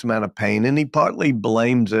enormous amount of pain. And he partly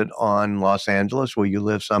blames it on Los Angeles, where you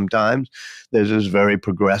live sometimes. There's this very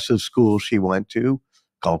progressive school she went to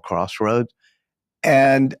called Crossroads.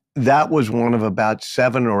 And that was one of about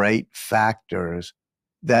 7 or 8 factors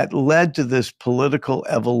that led to this political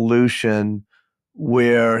evolution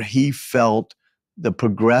where he felt the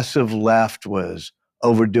progressive left was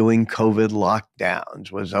overdoing COVID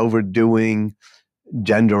lockdowns, was overdoing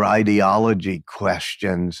gender ideology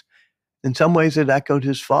questions. In some ways, it echoed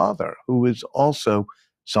his father, who was also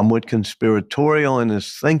somewhat conspiratorial in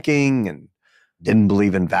his thinking and didn't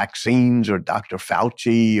believe in vaccines or Dr.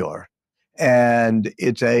 Fauci and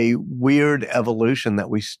it's a weird evolution that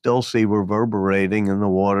we still see reverberating in the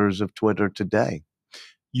waters of Twitter today.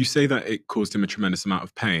 You say that it caused him a tremendous amount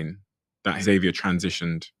of pain, that Xavier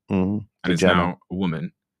transitioned and is Gemma. now a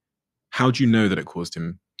woman. How do you know that it caused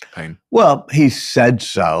him pain? Well, he said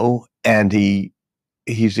so, and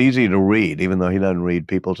he's easy to read, even though he doesn't read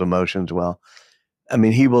people's emotions well. I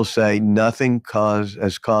mean, he will say, nothing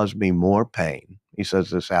has caused me more pain, he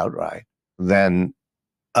says this outright, than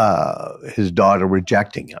his daughter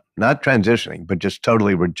rejecting him, not transitioning, but just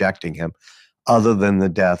totally rejecting him, other than the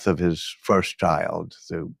death of his first child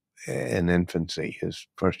in infancy. His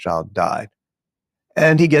first child died.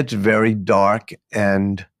 And he gets very dark.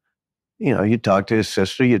 And, you talk to his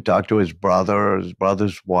sister, you talk to his brother or his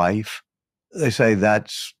brother's wife. They say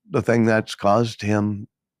that's the thing that's caused him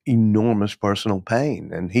enormous personal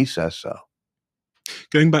pain. And he says so.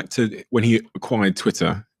 Going back to when he acquired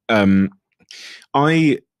Twitter,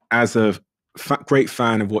 I, as a great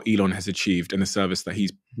fan of what Elon has achieved and the service that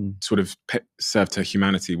he's sort of served to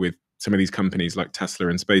humanity with some of these companies like Tesla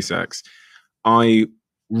and SpaceX, I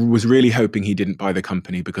was really hoping he didn't buy the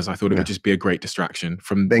company because I thought it would just be a great distraction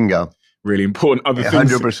from really important other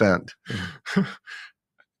things. 100%.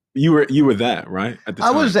 You were there, right? At the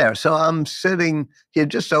time. I was there. So I'm sitting, he had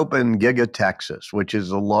just opened Giga Texas, which is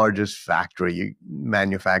the largest factory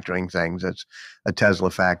manufacturing things. It's a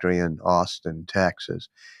Tesla factory in Austin, Texas.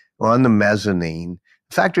 We're on the mezzanine.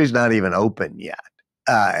 The factory's not even open yet.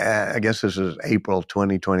 I guess this is April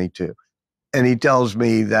 2022. And he tells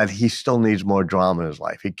me that he still needs more drama in his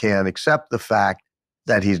life. He can't accept the fact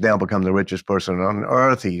that he's now become the richest person on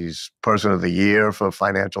earth. He's person of the year for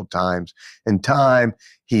Financial Times in Time.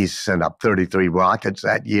 He's sent up 33 rockets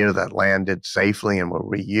that year that landed safely and were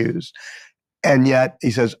reused. And yet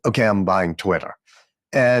he says, okay, I'm buying Twitter.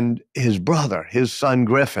 And his brother, his son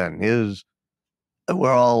Griffin,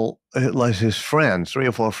 we're all like his friends, 3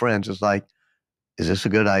 or 4 friends, is like, is this a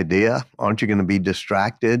good idea? Aren't you going to be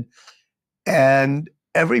distracted? And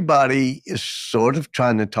everybody is sort of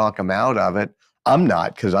trying to talk him out of it. I'm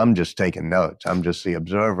not, because I'm just taking notes. I'm just the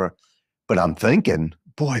observer. But I'm thinking,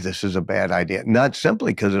 boy, this is a bad idea. Not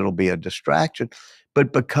simply because it'll be a distraction,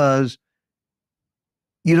 but because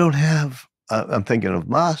you don't have, I'm thinking of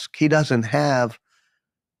Musk, he doesn't have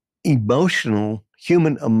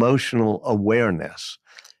human emotional awareness.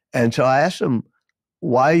 And so I asked him,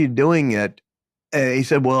 why are you doing it? And he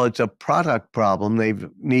said, well, it's a product problem. They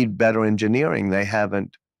need better engineering. They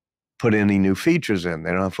haven't put any new features in.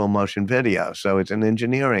 They don't have full motion video. So it's an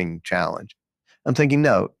engineering challenge. I'm thinking,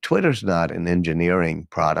 no, Twitter's not an engineering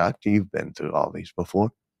product. You've been through all these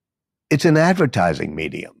before. It's an advertising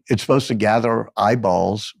medium. It's supposed to gather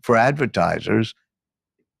eyeballs for advertisers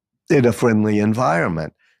in a friendly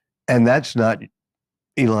environment. And that's not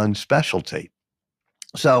Elon's specialty.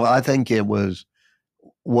 So I think it was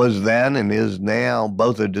then and is now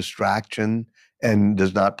both a distraction and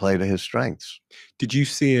does not play to his strengths. Did you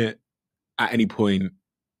see it at any point,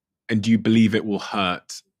 and do you believe it will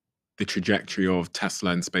hurt the trajectory of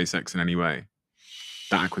Tesla and SpaceX in any way,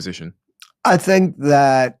 that acquisition? I think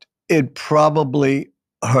that it probably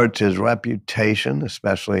hurts his reputation,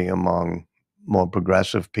 especially among more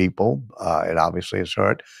progressive people. It obviously has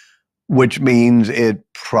hurt, which means it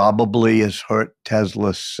probably has hurt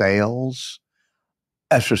Tesla's sales.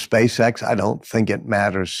 As for SpaceX, I don't think it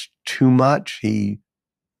matters too much. He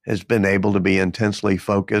has been able to be intensely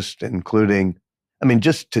focused, including,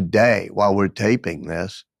 just today while we're taping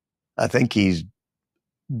this, I think he's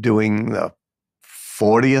doing the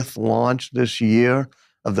 40th launch this year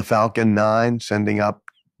of the Falcon 9, sending up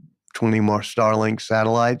 20 more Starlink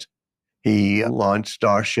satellites. He launched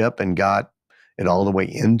Starship and got it all the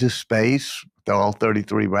way into space. They're all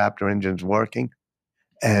 33 Raptor engines working.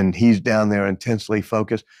 And he's down there intensely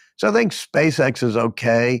focused. So I think SpaceX is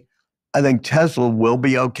okay. I think Tesla will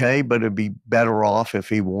be okay, but it'd be better off if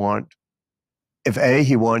he weren't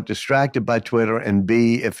distracted by Twitter, and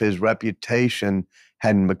B, if his reputation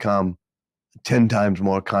hadn't become 10 times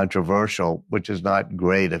more controversial, which is not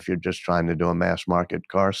great if you're just trying to do a mass market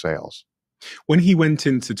car sales. When he went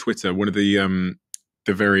into Twitter, one of the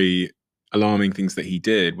very alarming things that he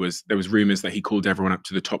did was there was rumors that he called everyone up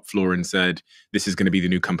to the top floor and said, "This is going to be the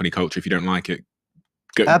new company culture. If you don't like it,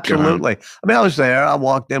 go." Absolutely. I mean, I was there. I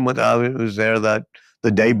walked in with, I was there the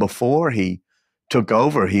day before he took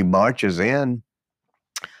over. He marches in.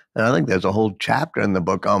 And I think there's a whole chapter in the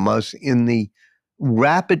book almost in the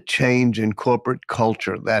rapid change in corporate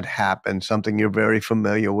culture that happened, something you're very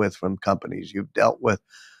familiar with from companies you've dealt with,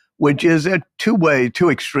 which is two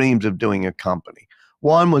extremes of doing a company.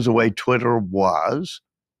 One was the way Twitter was,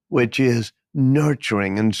 which is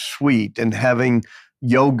nurturing and sweet and having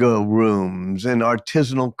yoga rooms and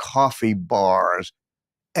artisanal coffee bars.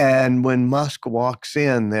 And when Musk walks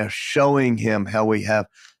in, they're showing him how we have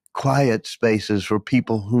quiet spaces for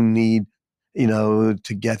people who need,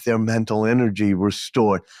 to get their mental energy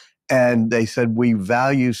restored. And they said, we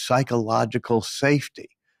value psychological safety.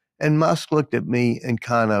 And Musk looked at me and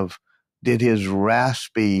kind of did his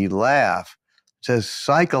raspy laugh, says,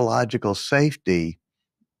 psychological safety,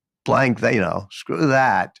 blank, screw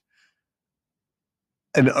that.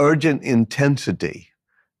 An urgent intensity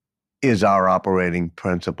is our operating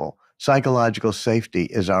principle. Psychological safety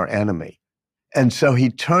is our enemy. And so he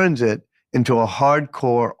turns it into a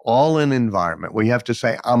hardcore all-in environment where you have to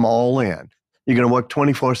say, I'm all in. You're going to work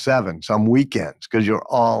 24/7, some weekends, because you're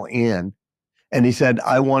all in. And he said,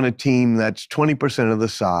 I want a team that's 20% of the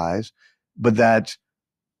size, but that's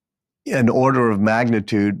an order of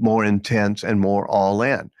magnitude more intense and more all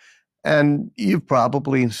in. And you've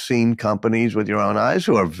probably seen companies with your own eyes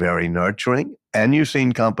who are very nurturing, and you've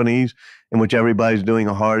seen companies in which everybody's doing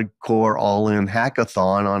a hardcore all-in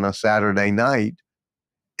hackathon on a Saturday night,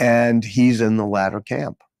 and he's in the latter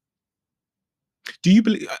camp. Do you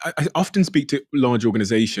believe? I often speak to large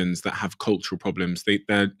organizations that have cultural problems.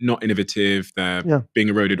 They're not innovative. They're being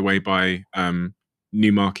eroded away by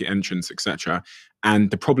new market entrants, etc. And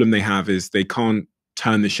the problem they have is they can't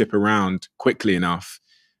turn the ship around quickly enough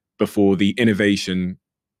before the innovation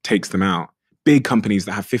takes them out. Big companies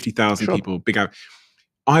that have 50,000 people, big out.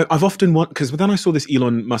 I've often wondered, because then I saw this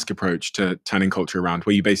Elon Musk approach to turning culture around,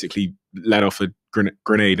 where you basically let off a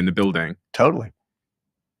grenade in the building. Totally.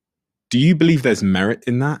 Do you believe there's merit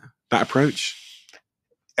in that approach?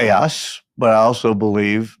 Yes, but I also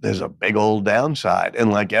believe there's a big old downside.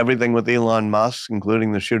 And like everything with Elon Musk,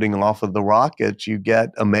 including the shooting off of the rockets, you get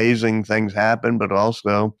amazing things happen, but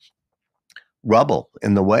also rubble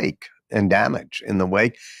in the wake and damage in the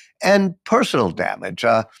wake and personal damage.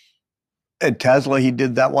 At Tesla, he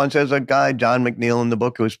did that once. There's a guy, John McNeil, in the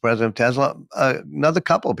book, who was president of Tesla. Another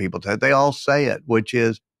couple of people said, they all say it, which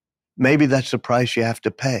is maybe that's the price you have to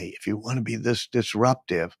pay if you want to be this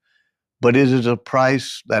disruptive. But is it a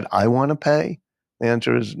price that I want to pay? The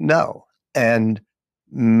answer is no. And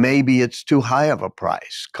maybe it's too high of a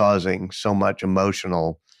price, causing so much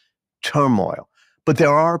emotional turmoil. But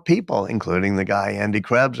there are people, including the guy, Andy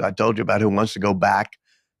Krebs, I told you about, who wants to go back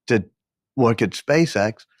to work at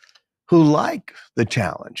SpaceX, who like the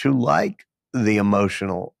challenge, who like the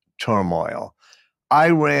emotional turmoil. I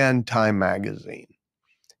ran Time magazine.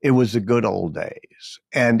 It was the good old days,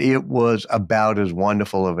 and it was about as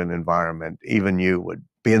wonderful of an environment even you would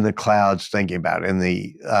be in the clouds thinking about in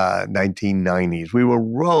the 1990s. We were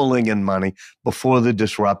rolling in money before the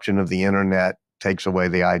disruption of the internet takes away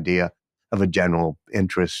the idea of a general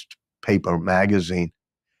interest paper magazine.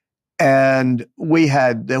 And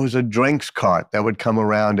there was a drinks cart that would come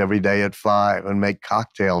around every day at 5 and make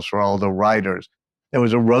cocktails for all the writers. There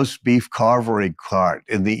was a roast beef carvery cart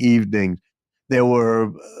in the evening. There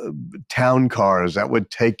were town cars that would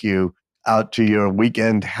take you out to your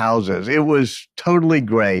weekend houses. It was totally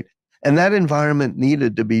great. And that environment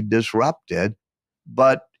needed to be disrupted,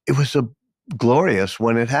 but it was glorious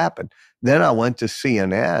when it happened. Then I went to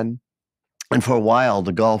CNN. And for a while,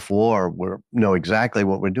 the Gulf War, we know exactly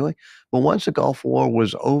what we're doing. But once the Gulf War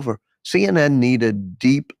was over, CNN needed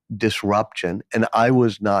deep disruption, and I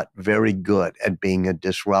was not very good at being a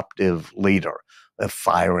disruptive leader,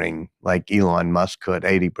 firing like Elon Musk could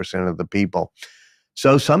 80% of the people.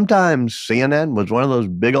 So sometimes CNN was one of those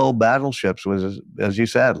big old battleships with, as you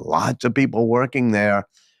said, lots of people working there.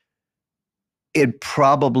 It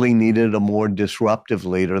probably needed a more disruptive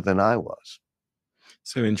leader than I was.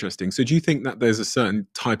 So interesting. So do you think that there's a certain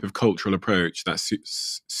type of cultural approach that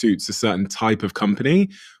suits a certain type of company,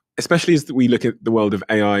 especially as we look at the world of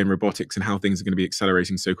AI and robotics and how things are going to be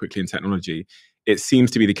accelerating so quickly in technology? It seems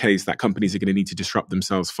to be the case that companies are going to need to disrupt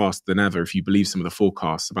themselves faster than ever if you believe some of the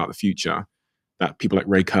forecasts about the future that people like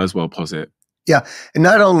Ray Kurzweil posit. Yeah. And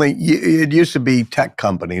not only, it used to be tech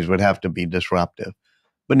companies would have to be disruptive,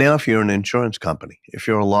 but now if you're an insurance company, if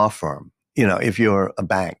you're a law firm, if you're a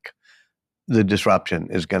bank, the disruption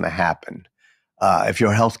is going to happen. If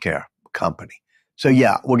you're a healthcare company. So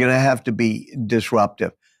yeah, we're going to have to be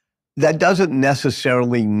disruptive. That doesn't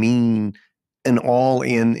necessarily mean an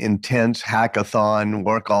all-in intense hackathon,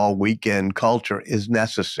 work all weekend culture is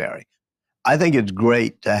necessary. I think it's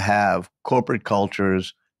great to have corporate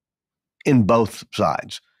cultures in both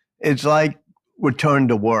sides. It's like return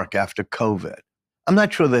to work after COVID. I'm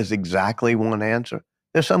not sure there's exactly one answer.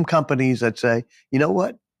 There's some companies that say, you know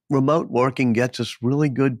what? Remote working gets us really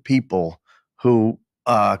good people who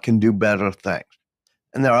can do better things.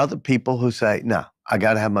 And there are other people who say, no, I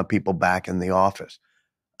got to have my people back in the office.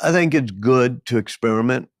 I think it's good to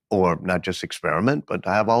experiment, or not just experiment, but to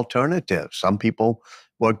have alternatives. Some people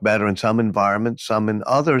work better in some environments, some in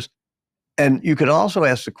others. And you could also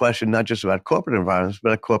ask the question, not just about corporate environments, but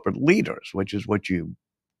about corporate leaders, which is what you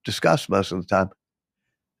discuss most of the time.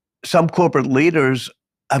 Some corporate leaders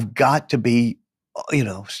have got to be,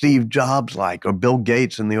 Steve Jobs like, or Bill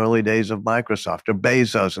Gates in the early days of Microsoft, or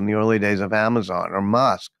Bezos in the early days of Amazon, or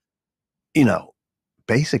Musk,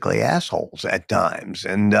 basically assholes at times.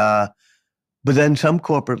 And, but then some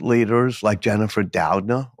corporate leaders like Jennifer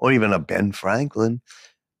Doudna, or even a Ben Franklin,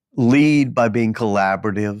 lead by being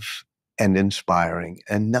collaborative and inspiring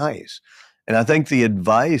and nice. And I think the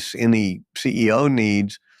advice any CEO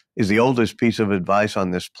needs is the oldest piece of advice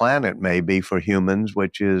on this planet, maybe, for humans,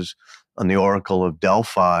 which is on the Oracle of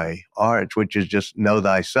Delphi Arch, which is just know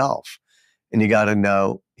thyself. And you got to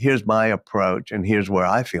know, here's my approach and here's where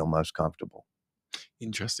I feel most comfortable.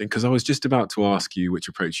 Interesting, because I was just about to ask you which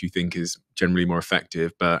approach you think is generally more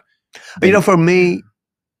effective, but... for me,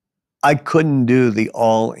 I couldn't do the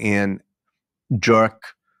all-in jerk,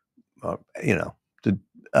 the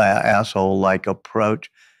asshole-like approach.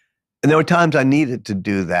 And there were times I needed to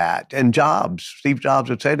do that. And Steve Jobs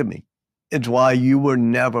would say to me, it's why you were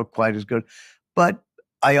never quite as good. But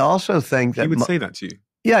I also think that... He would say that to you?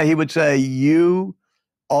 Yeah, he would say,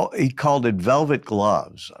 he called it velvet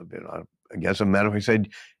gloves. I guess a metaphor. He said,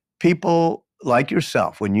 people like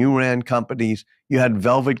yourself, when you ran companies, you had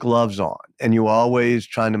velvet gloves on and you were always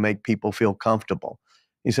trying to make people feel comfortable.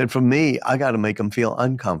 He said, for me, I got to make them feel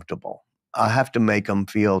uncomfortable. I have to make them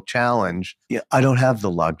feel challenged. I don't have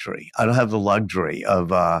the luxury. I don't have the luxury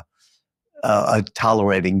of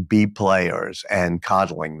tolerating B players and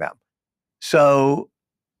coddling them. So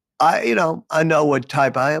I know what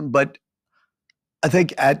type I am, but I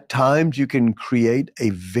think at times you can create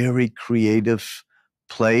a very creative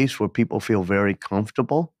place where people feel very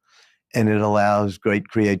comfortable and it allows great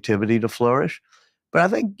creativity to flourish. But I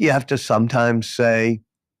think you have to sometimes say,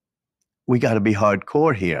 we got to be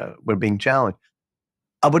hardcore here. We're being challenged.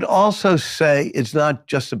 I would also say it's not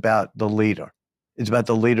just about the leader. It's about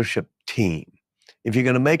the leadership team. If you're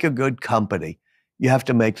going to make a good company, you have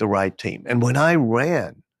to make the right team. And when I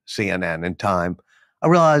ran CNN in Time, I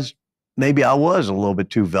realized maybe I was a little bit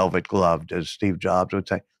too velvet gloved, as Steve Jobs would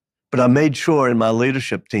say. But I made sure in my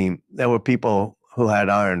leadership team, there were people who had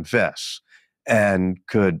iron fists and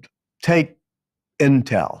could take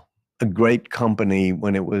Intel, a great company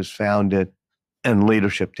when it was founded, and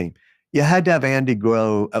leadership team. You had to have Andy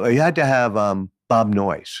Grove. You had to have Bob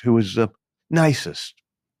Noyce, who was the nicest,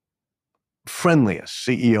 friendliest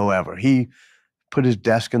CEO ever. He put his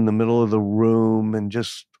desk in the middle of the room and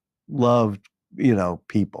just loved,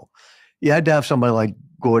 people. You had to have somebody like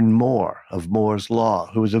Gordon Moore of Moore's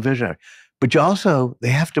Law, who was a visionary. But they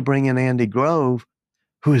have to bring in Andy Grove,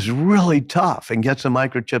 who is really tough and gets the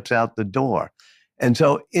microchips out the door. And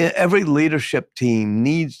so every leadership team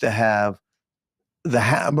needs to have the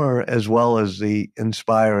hammer as well as the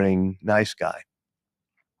inspiring nice guy.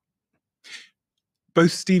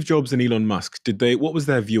 Both Steve Jobs and Elon Musk, what was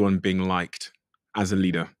their view on being liked as a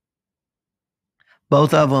leader?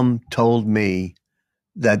 Both of them told me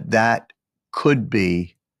that could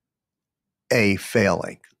be a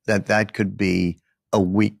failing, that could be a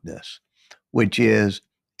weakness, which is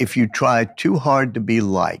if you try too hard to be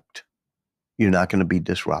liked, you're not going to be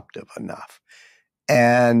disruptive enough.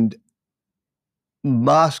 And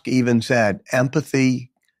Musk even said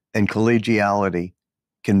empathy and collegiality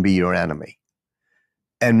can be your enemy.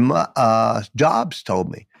 And Jobs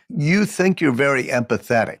told me, you think you're very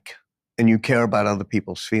empathetic and you care about other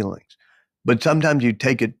people's feelings, but sometimes you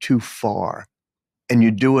take it too far and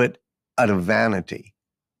you do it out of vanity.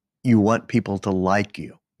 You want people to like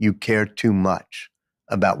you. You care too much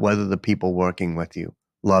about whether the people working with you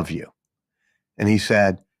love you. And he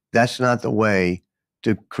said, that's not the way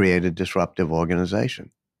to create a disruptive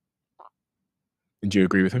organization. Do you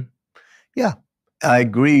agree with him? Yeah, I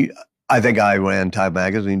agree. I think I ran Time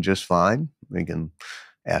Magazine just fine. We can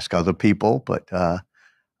ask other people, but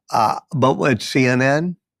with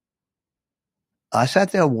CNN, I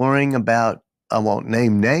sat there worrying about, I won't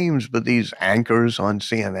name names, but these anchors on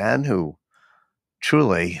CNN who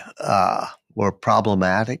truly were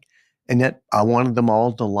problematic, and yet I wanted them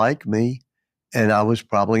all to like me, and I was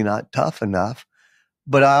probably not tough enough.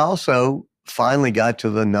 But I also finally got to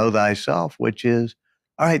the know thyself, which is,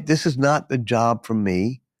 all right, this is not the job for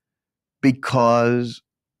me because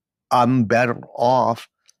I'm better off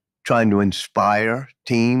trying to inspire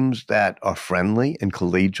teams that are friendly and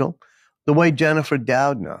collegial. The way Jennifer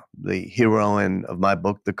Doudna, the heroine of my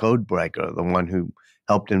book, The Code Breaker, the one who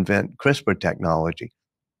helped invent CRISPR technology,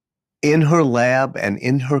 in her lab and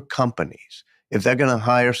in her companies, if they're going to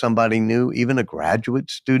hire somebody new, even a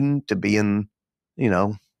graduate student to be in,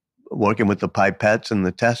 working with the pipettes and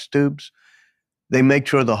the test tubes, they make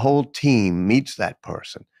sure the whole team meets that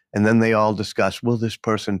person. And then they all discuss, will this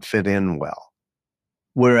person fit in well?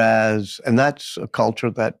 Whereas, and that's a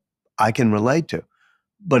culture that I can relate to.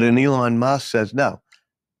 But an Elon Musk says, no.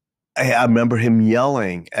 I remember him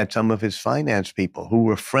yelling at some of his finance people who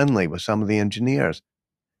were friendly with some of the engineers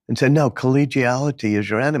and said, no, collegiality is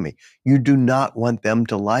your enemy. You do not want them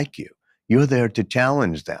to like you. You're there to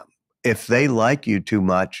challenge them. If they like you too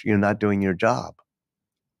much, you're not doing your job.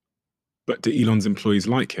 But do Elon's employees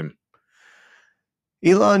like him?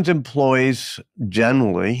 Elon's employees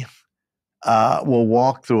generally will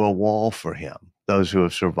walk through a wall for him, those who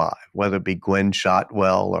have survived, whether it be Gwen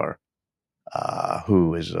Shotwell or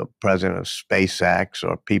who is a president of SpaceX,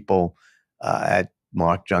 or people at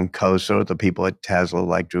Mark Junkosa, or the people at Tesla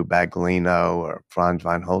like Drew Baglino or Franz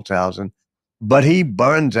von Holzhausen. But he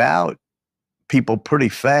burns out people pretty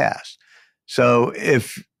fast. So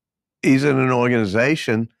if he's in an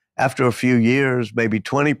organization, after a few years, maybe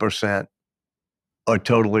 20% are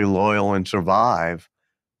totally loyal and survive,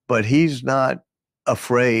 but he's not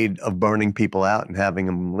afraid of burning people out and having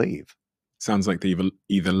them leave. Sounds like they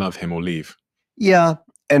either love him or leave. Yeah.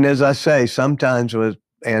 And as I say, sometimes with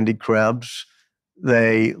Andy Krebs,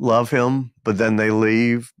 they love him, but then they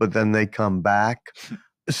leave, but then they come back.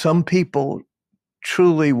 Some people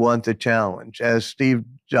truly want the challenge. As Steve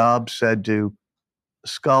Jobs said to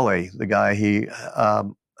Scully, the guy he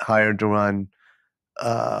hired to run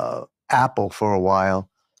Apple for a while,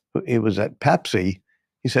 he was at Pepsi.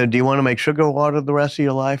 He said, do you want to make sugar water the rest of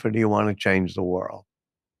your life, or do you want to change the world?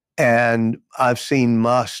 And I've seen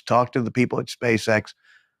Musk talk to the people at SpaceX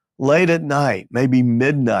late at night, maybe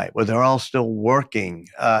midnight, where they're all still working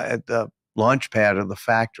at the launch pad of the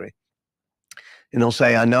factory. And he'll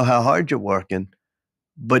say, I know how hard you're working,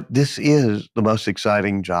 but this is the most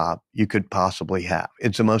exciting job you could possibly have.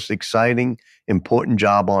 It's the most exciting, important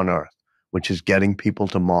job on Earth, which is getting people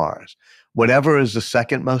to Mars. Whatever is the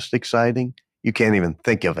second most exciting, you can't even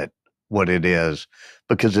think of it, what it is,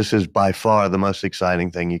 because this is by far the most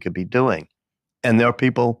exciting thing you could be doing. And there are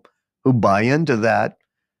people who buy into that.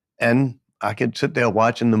 And I could sit there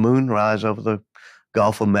watching the moon rise over the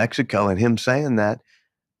Gulf of Mexico and him saying that,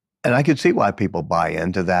 and I could see why people buy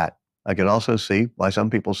into that. I could also see why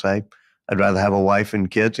some people say, I'd rather have a wife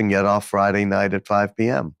and kids and get off Friday night at 5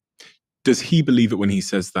 p.m. Does he believe it when he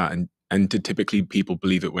says that? And do typically people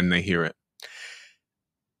believe it when they hear it?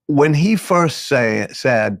 When he first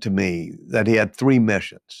said to me that he had 3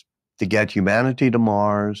 missions: to get humanity to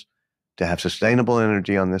Mars, to have sustainable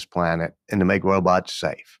energy on this planet, and to make robots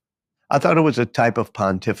safe, I thought it was a type of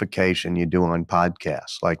pontification you do on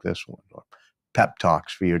podcasts like this one, or pep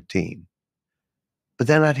talks for your team. But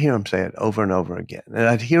then I'd hear him say it over and over again. And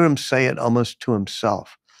I'd hear him say it almost to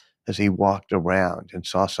himself as he walked around and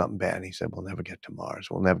saw something bad. And he said, we'll never get to Mars.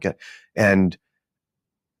 We'll never get, and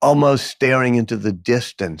almost staring into the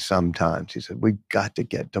distance sometimes. He said, we've got to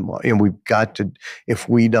get to Mars. And we've got to, if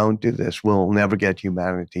we don't do this, we'll never get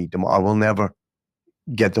humanity to Mars. We'll never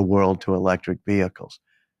get the world to electric vehicles.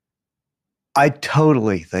 I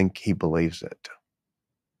totally think he believes it.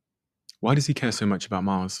 Why does he care so much about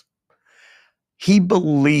Mars? He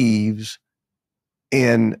believes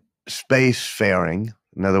in spacefaring.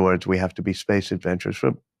 In other words, we have to be space adventurers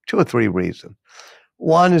for 2 or 3 reasons.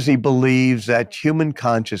 One is he believes that human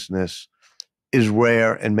consciousness is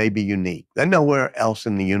rare and maybe unique. That nowhere else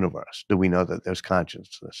in the universe do we know that there's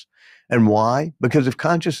consciousness. And why? Because if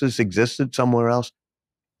consciousness existed somewhere else,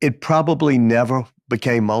 it probably never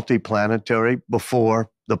became multiplanetary before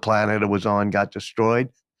the planet it was on got destroyed.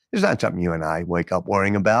 It's not something you and I wake up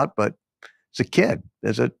worrying about, but it's a kid.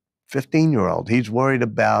 There's a 15-year-old. He's worried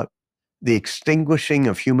about the extinguishing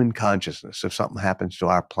of human consciousness if something happens to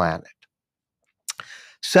our planet.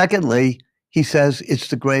 Secondly, He says it's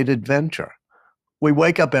the great adventure. We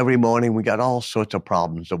wake up every morning, we got all sorts of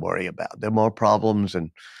problems to worry about. There are more problems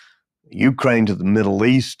in Ukraine to the Middle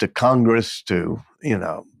East to Congress to,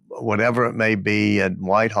 whatever it may be at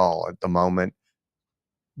Whitehall at the moment.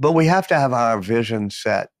 But we have to have our vision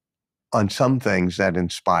set on some things that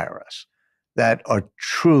inspire us, that are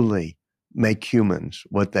truly make humans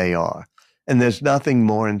what they are. And there's nothing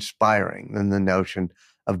more inspiring than the notion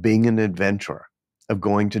of being an adventurer, of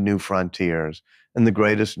going to new frontiers. And the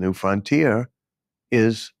greatest new frontier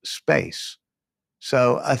is space.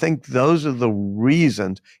 So I think those are the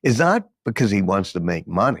reasons. It's not because he wants to make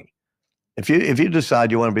money. If you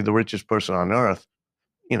decide you want to be the richest person on earth,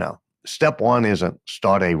 step one isn't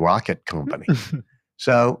start a rocket company.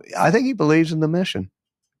 So I think he believes in the mission.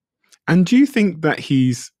 And do you think that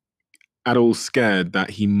he's at all scared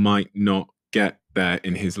that he might not get there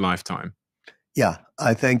in his lifetime? Yeah,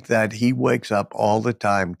 I think that he wakes up all the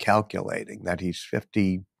time calculating that he's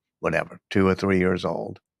 50, whatever, 2 or 3 years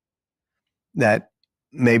old, that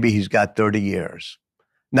maybe he's got 30 years.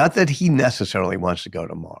 Not that he necessarily wants to go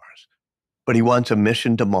to Mars, but he wants a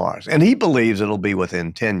mission to Mars. And he believes it'll be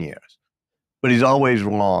within 10 years. But he's always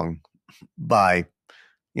wrong by,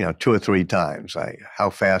 2 or 3 times, like how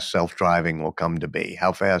fast self-driving will come to be,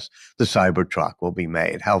 how fast the Cybertruck will be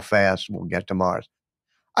made, how fast we'll get to Mars.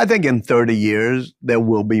 I think in 30 years, there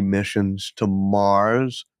will be missions to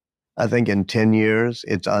Mars. I think in 10 years,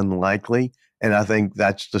 it's unlikely. And I think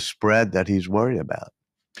that's the spread that he's worried about.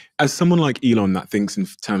 As someone like Elon that thinks in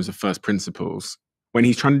terms of first principles, when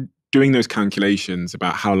he's doing those calculations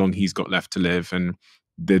about how long he's got left to live and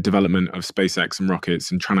the development of SpaceX and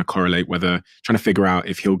rockets and trying to figure out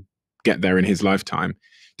if he'll get there in his lifetime,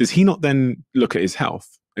 does he not then look at his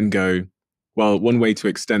health and go, well, one way to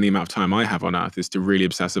extend the amount of time I have on Earth is to really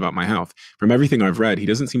obsess about my health? From everything I've read, he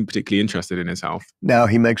doesn't seem particularly interested in his health. Now,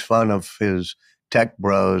 he makes fun of his tech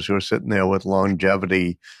bros who are sitting there with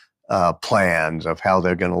longevity plans of how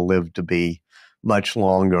they're going to live to be much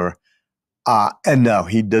longer. And no,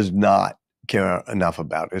 he does not care enough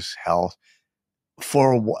about his health.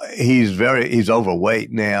 He's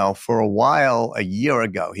overweight now. For a while, a year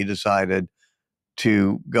ago, he decided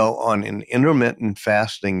to go on an intermittent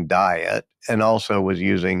fasting diet and also was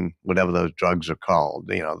using whatever those drugs are called,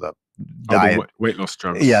 the diet. The weight loss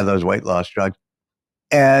drugs. Yeah, those weight loss drugs.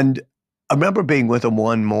 And I remember being with him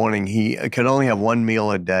one morning. He could only have one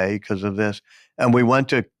meal a day because of this. And we went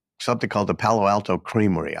to something called the Palo Alto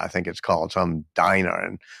Creamery, I think it's called, some diner,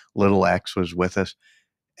 and Little X was with us.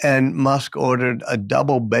 And Musk ordered a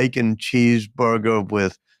double bacon cheeseburger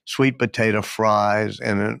with sweet potato fries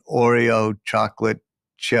and an Oreo chocolate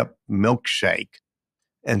chip milkshake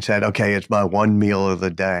and said, okay, it's my one meal of the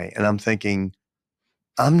day. And I'm thinking,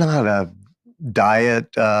 I'm not a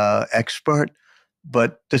diet expert,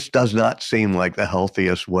 but this does not seem like the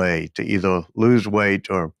healthiest way to either lose weight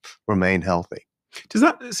or remain healthy. Does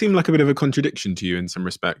that seem like a bit of a contradiction to you in some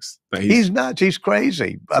respects? That he's nuts. He's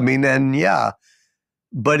crazy. I mean, and yeah,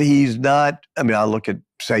 but he's not. I mean, I look at,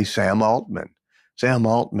 say, Sam Altman. Sam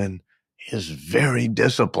Altman is very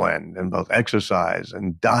disciplined in both exercise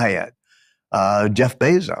and diet. Jeff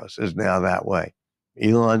Bezos is now that way.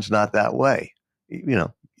 Elon's not that way.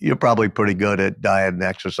 You're probably pretty good at diet and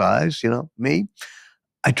exercise. Me,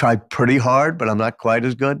 I try pretty hard, but I'm not quite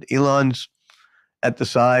as good. Elon's at the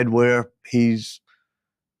side where he's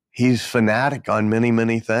fanatic on many,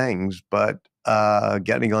 many things, but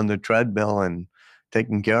getting on the treadmill and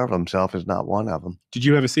taking care of himself is not one of them. Did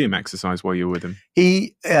you ever see him exercise while you were with him?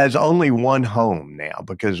 He has only one home now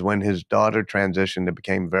because when his daughter transitioned and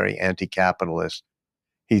became very anti-capitalist,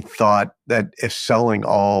 he thought that if selling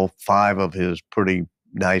all 5 of his pretty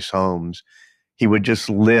nice homes, he would just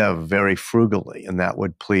live very frugally and that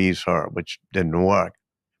would please her, which didn't work.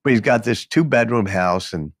 But he's got this 2-bedroom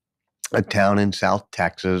house in a town in South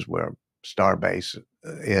Texas where Starbase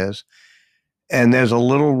is. And there's a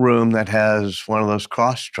little room that has one of those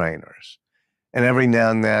cross trainers. And every now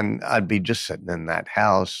and then I'd be just sitting in that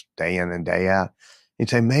house day in and day out. He'd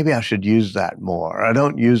say, maybe I should use that more. I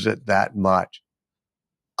don't use it that much.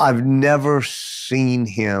 I've never seen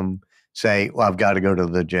him say, well, I've got to go to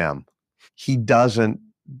the gym. He doesn't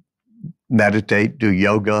meditate, do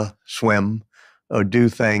yoga, swim, or do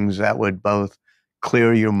things that would both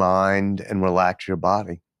clear your mind and relax your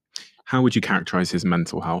body. How would you characterize his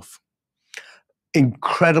mental health?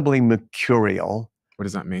 Incredibly mercurial. What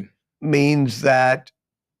does that mean? Means that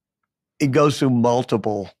it goes through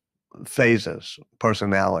multiple phases,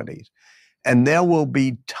 personalities. And there will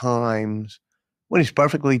be times when he's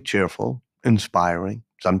perfectly cheerful, inspiring,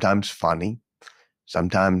 sometimes funny,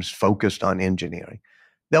 sometimes focused on engineering.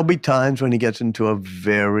 There'll be times when he gets into a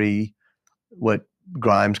very what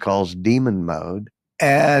Grimes calls demon mode.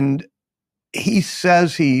 And he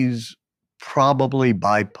says he's probably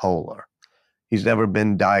bipolar. He's never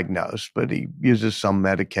been diagnosed, but he uses some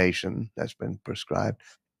medication that's been prescribed.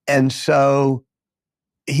 And so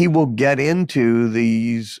he will get into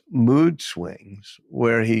these mood swings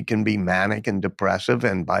where he can be manic and depressive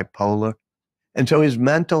and bipolar. And so his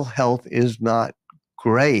mental health is not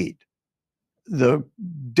great. The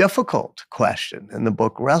difficult question, and the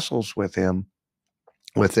book wrestles with him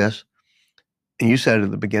with this, and you said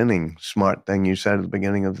at the beginning, smart thing you said at the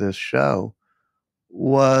beginning of this show,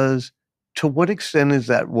 was to what extent is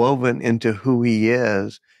that woven into who he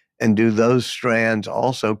is, and do those strands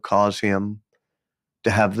also cause him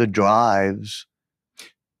to have the drives?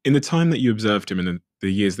 In the time that you observed him and the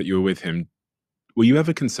years that you were with him, were you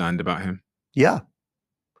ever concerned about him? Yeah.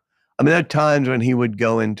 I mean, there are times when he would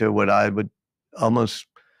go into what I would almost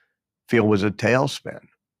feel was a tailspin.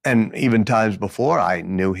 And even times before I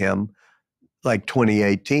knew him, like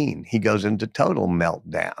 2018, he goes into total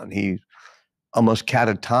meltdown. He's almost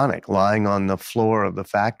catatonic, lying on the floor of the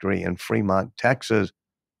factory in Fremont, Texas.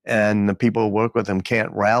 And the people who work with him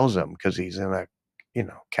can't rouse him because he's in a,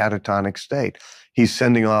 catatonic state. He's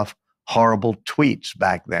sending off horrible tweets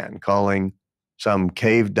back then, calling some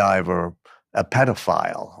cave diver a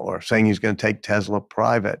pedophile or saying he's going to take Tesla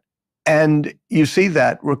private. And you see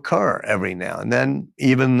that recur every now and then.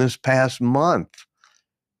 Even this past month,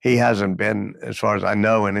 he hasn't been, as far as I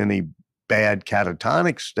know, in any bad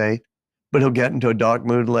catatonic state, but he'll get into a dark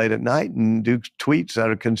mood late at night and do tweets that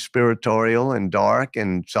are conspiratorial and dark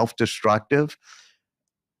and self-destructive.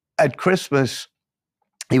 At Christmas,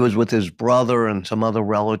 he was with his brother and some other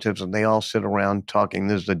relatives, and they all sit around talking.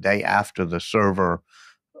 This is the day after the server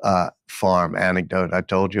farm anecdote I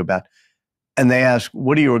told you about. And they ask,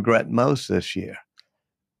 what do you regret most this year?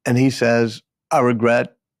 And he says, I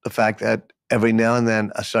regret the fact that every now and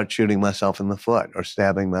then I start shooting myself in the foot or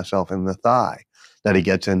stabbing myself in the thigh, that he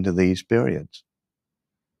gets into these periods.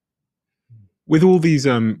 With all these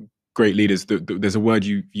great leaders, there's a word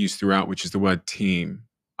you use throughout, which is the word team.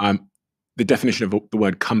 The definition of the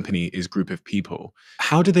word company is group of people.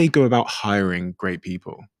 How do they go about hiring great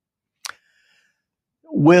people?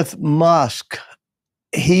 With Musk,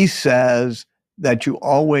 he says that you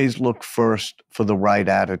always look first for the right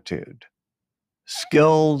attitude.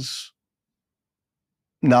 Skills,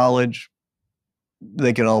 knowledge,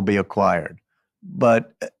 they can all be acquired.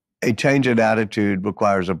 But a change in attitude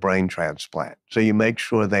requires a brain transplant. So you make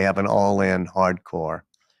sure they have an all-in, hardcore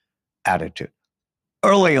attitude.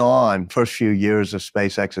 Early on, first few years of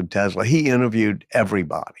SpaceX and Tesla, he interviewed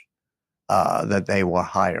everybody that they were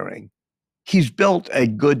hiring. He's built a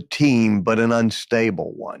good team, but an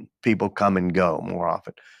unstable one. People come and go more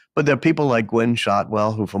often. But there are people like Gwen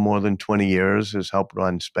Shotwell, who for more than 20 years has helped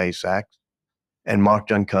run SpaceX, and Mark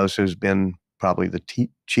Janko, who's been probably the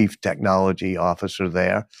chief technology officer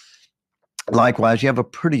there. Likewise, you have a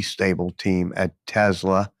pretty stable team at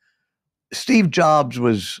Tesla. Steve Jobs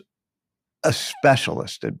was a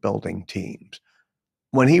specialist at building teams.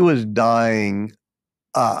 When he was dying,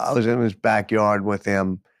 I was in his backyard with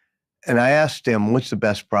him, and I asked him, what's the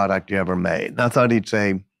best product you ever made? And I thought he'd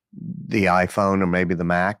say the iPhone or maybe the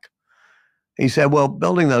Mac. He said, well,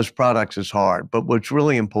 building those products is hard, but what's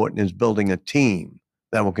really important is building a team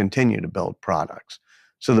that will continue to build products.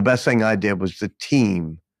 So the best thing I did was the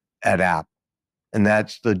team at Apple. And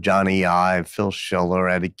that's the Johnny Ive, Phil Schiller,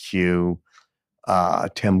 Eddie Q,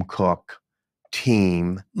 Tim Cook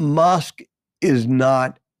team. Musk is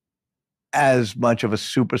not as much of a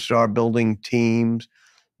superstar building teams,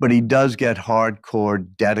 but he does get hardcore,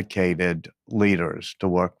 dedicated leaders to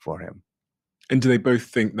work for him. And do they both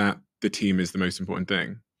think that the team is the most important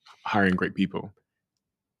thing, hiring great people?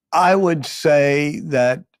 I would say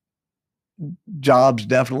that Jobs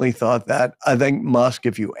definitely thought that. I think Musk,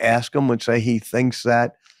 if you ask him, would say he thinks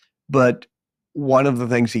that. But one of the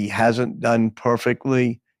things he hasn't done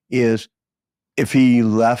perfectly is if he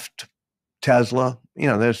left Tesla,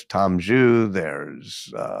 there's Tom Zhu,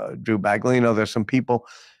 there's Drew Baglino, there's some people,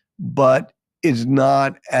 but it's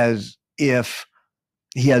not as if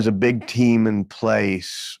he has a big team in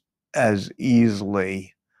place as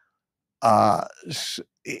easily.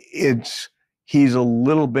 He's a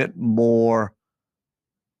little bit more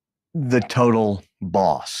the total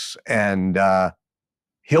boss, and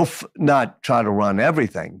he'll not try to run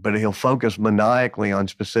everything, but he'll focus maniacally on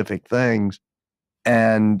specific things.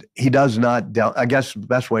 And he does not, I guess the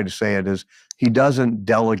best way to say it is he doesn't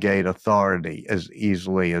delegate authority as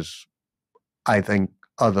easily as I think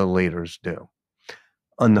other leaders do.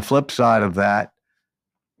 On the flip side of that,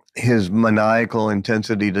 his maniacal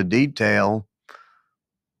intensity to detail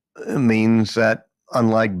means that,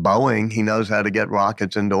 unlike Boeing, he knows how to get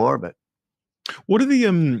rockets into orbit. What are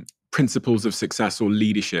the principles of success or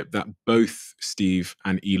leadership that both Steve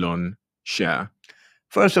and Elon share?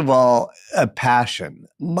 First of all, a passion.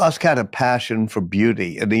 Musk had a passion for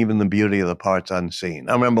beauty, and even the beauty of the parts unseen.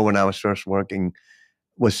 I remember when I was first working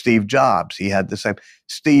with Steve Jobs, he had the same.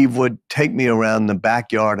 Steve would take me around the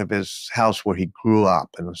backyard of his house where he grew up,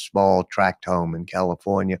 in a small tract home in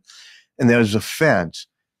California. And there was a fence.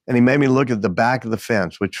 And he made me look at the back of the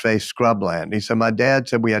fence, which faced scrubland. He said, my dad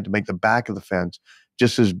said we had to make the back of the fence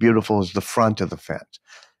just as beautiful as the front of the fence.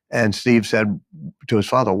 And Steve said to his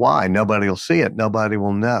father, why? Nobody will see it. Nobody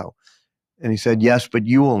will know. And he said, yes, but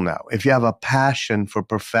you will know. If you have a passion for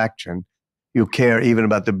perfection, you care even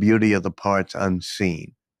about the beauty of the parts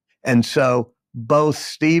unseen. And so both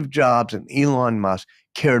Steve Jobs and Elon Musk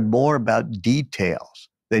cared more about details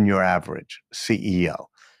than your average CEO.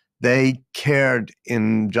 They cared,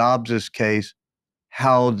 in Jobs' case,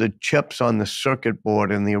 how the chips on the circuit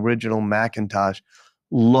board in the original Macintosh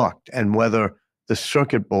looked and whether the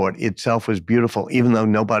circuit board itself was beautiful, even though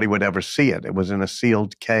nobody would ever see it. It was in a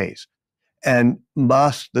sealed case. And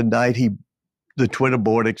Musk, the night the Twitter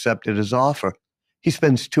board accepted his offer, he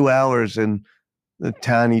spends 2 hours in the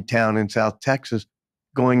tiny town in South Texas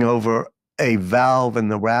going over a valve in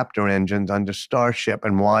the Raptor engines under Starship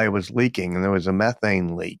and why it was leaking, and there was a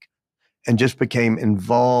methane leak, and just became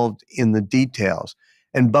involved in the details.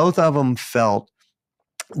 And both of them felt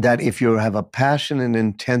that if you have a passion and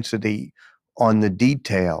intensity on the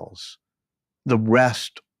details, the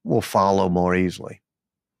rest will follow more easily.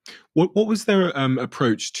 What was their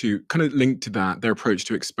approach to, kind of linked to that, their approach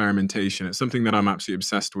to experimentation? It's something that I'm absolutely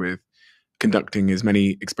obsessed with, conducting as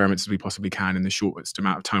many experiments as we possibly can in the shortest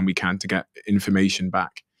amount of time we can to get information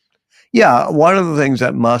back. Yeah, one of the things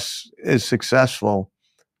that Musk is successful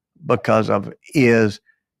because of is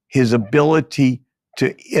his ability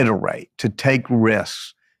to iterate, to take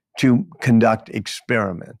risks, to conduct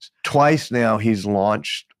experiments. Twice now he's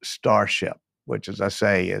launched Starship, which, as I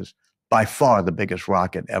say, is by far the biggest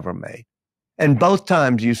rocket ever made. And both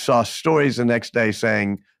times you saw stories the next day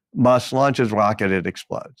saying, Musk launches rocket, it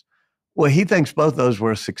explodes. Well, he thinks both those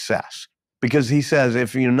were a success because he says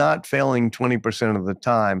if you're not failing 20% of the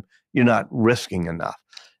time, you're not risking enough.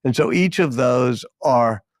 And so each of those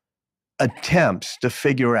are attempts to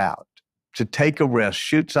figure out, to take a risk,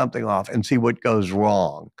 shoot something off and see what goes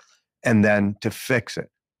wrong, and then to fix it.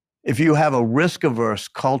 If you have a risk-averse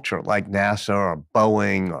culture like NASA or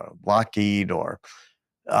Boeing or Lockheed or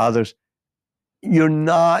others, you're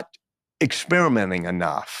not experimenting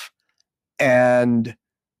enough. And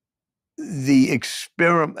the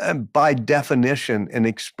experiment, by definition, an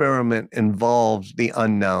experiment involves the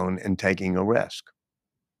unknown and taking a risk.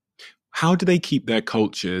 How do they keep their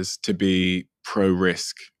cultures to be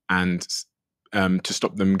pro-risk and to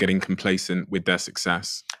stop them getting complacent with their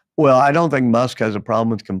success? Well, I don't think Musk has a problem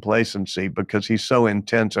with complacency because he's so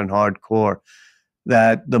intense and hardcore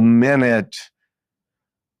that the minute,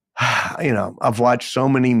 I've watched so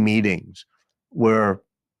many meetings where,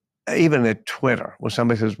 even at Twitter, where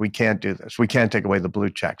somebody says, we can't do this, we can't take away the blue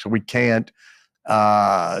checks, or we can't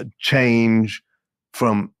change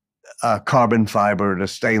from carbon fiber to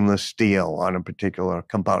stainless steel on a particular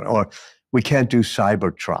component, or we can't do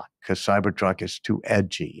Cybertruck because Cybertruck is too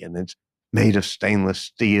edgy and it's made of stainless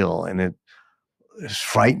steel and it is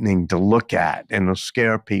frightening to look at and it'll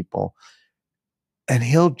scare people. And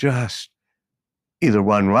he'll just either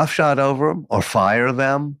run roughshod over them or fire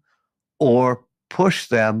them or push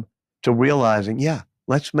them to realizing, yeah,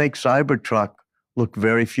 let's make Cybertruck look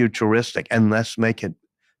very futuristic and let's make it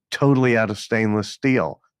totally out of stainless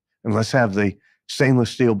steel. And let's have the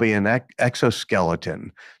stainless steel be an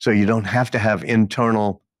exoskeleton so you don't have to have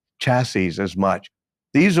internal chassis as much.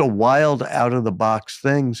 These are wild, out-of-the-box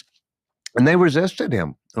things. And they resisted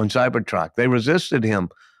him on Cybertruck. They resisted him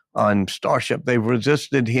on Starship. They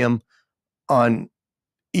resisted him on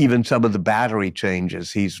even some of the battery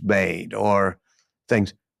changes he's made or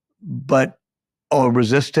things. Or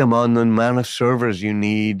resist him on the amount of servers you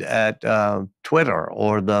need at Twitter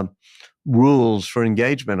or the rules for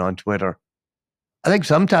engagement on Twitter. I think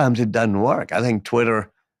sometimes it doesn't work. I think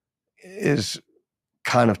Twitter is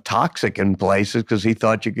kind of toxic in places because he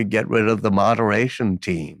thought you could get rid of the moderation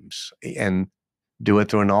teams and do it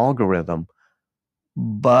through an algorithm.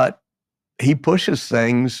 But he pushes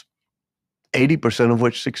things, 80% of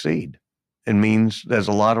which succeed. It means there's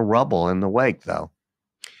a lot of rubble in the wake, though.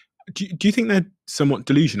 Do you think they're somewhat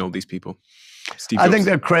delusional, these people? Steve I Jobs? think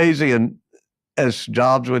they're crazy, and as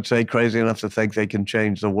Jobs would say, crazy enough to think they can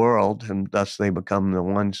change the world, and thus they become the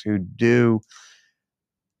ones who do.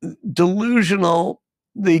 Delusional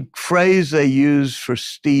The phrase they used for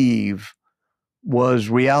Steve was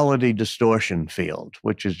reality distortion field,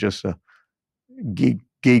 which is just a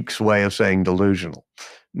geek's way of saying delusional,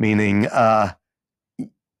 meaning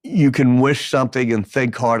you can wish something and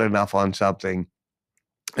think hard enough on something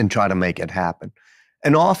and try to make it happen.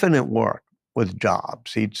 And often it worked with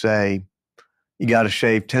jobs. He'd say, you got to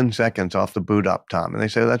shave 10 seconds off the boot up time. And they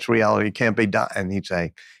say, that's reality. It can't be done. And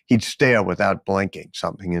he'd stare without blinking,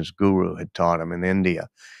 something his guru had taught him in India.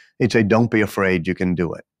 He'd say, don't be afraid, you can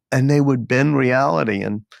do it. And they would bend reality,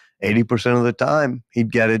 and 80% of the time,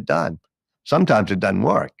 he'd get it done. Sometimes it doesn't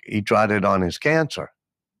work. He tried it on his cancer.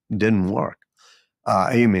 It didn't work.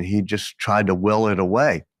 He just tried to will it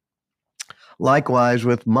away. Likewise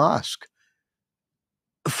with Musk,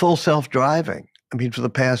 full self-driving. For the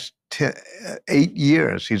past 8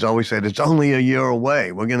 years, he's always said, it's only a year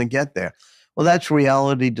away. We're going to get there. Well, that's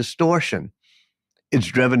reality distortion. It's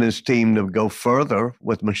driven his team to go further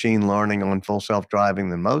with machine learning on full self-driving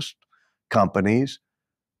than most companies,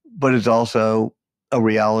 but it's also a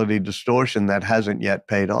reality distortion that hasn't yet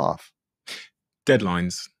paid off.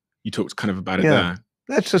 Deadlines. You talked kind of about it there.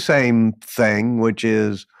 That's the same thing, which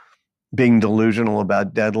is being delusional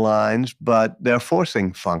about deadlines, but they're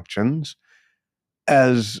forcing functions.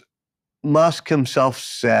 As Musk himself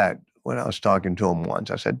said when I was talking to him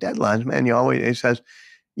once, I said, deadlines, man, he says,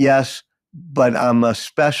 yes, but I'm a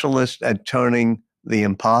specialist at turning the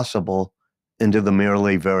impossible into the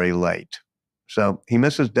merely very late. So he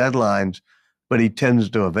misses deadlines, but he tends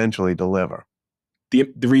to eventually deliver. The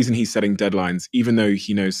reason he's setting deadlines, even though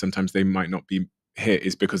he knows sometimes they might not be hit,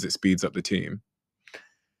 is because it speeds up the team.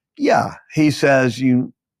 Yeah, he says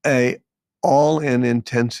all-in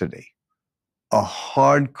intensity, a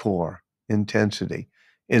hardcore intensity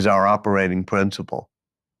is our operating principle.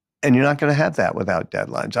 And you're not going to have that without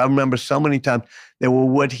deadlines. I remember so many times there were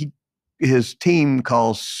what his team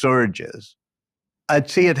calls surges. I'd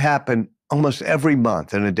see it happen almost every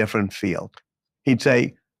month in a different field. He'd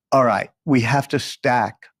say, all right, we have to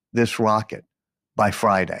stack this rocket by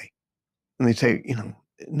Friday. And they'd say,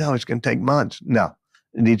 no, it's going to take months. No,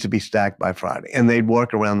 it needs to be stacked by Friday. And they'd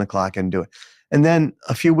work around the clock and do it. And then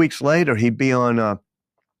a few weeks later, he'd be on a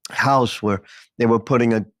house where they were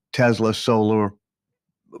putting a Tesla solar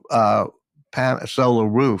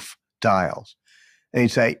roof tiles. And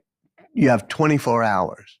he'd say, you have 24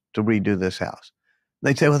 hours to redo this house.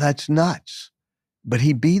 They'd say, well, that's nuts. But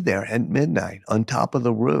he'd be there at midnight on top of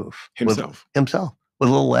the roof. Himself. With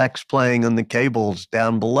a little X playing on the cables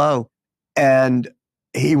down below. And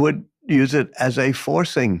he would use it as a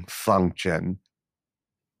forcing function.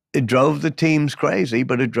 It drove the teams crazy,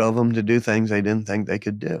 but it drove them to do things they didn't think they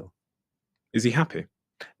could do. Is he happy?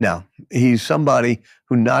 No, he's somebody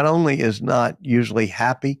who not only is not usually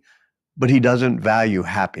happy, but he doesn't value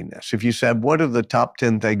happiness. If you said, what are the top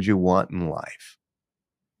 10 things you want in life?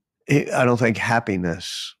 I don't think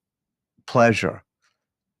happiness, pleasure,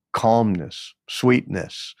 calmness,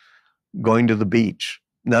 sweetness, going to the beach,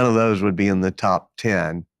 none of those would be in the top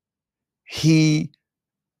 10.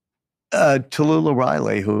 Tallulah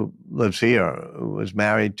Riley, who lives here, who was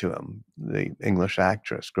married to him, the English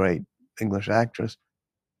actress, great English actress,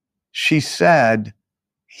 she said,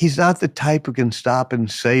 he's not the type who can stop and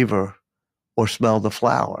savor or smell the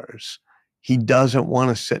flowers. He doesn't want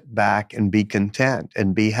to sit back and be content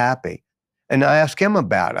and be happy. And I asked him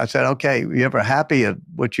about it. I said, okay, are you ever happy at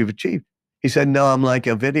what you've achieved? He said, no, I'm like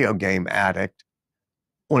a video game addict.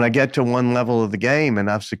 When I get to one level of the game and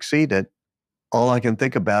I've succeeded, all I can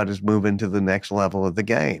think about is moving to the next level of the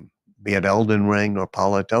game, be it Elden Ring or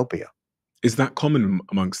Polytopia. Is that common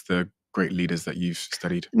amongst the great leaders that you've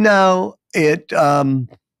studied? No, it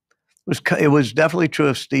was definitely true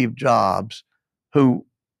of Steve Jobs, who,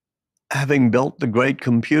 having built the great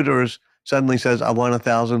computers, suddenly says, I want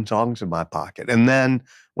 1,000 songs in my pocket. And then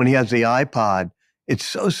when he has the iPod, it's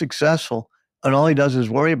so successful, and all he does is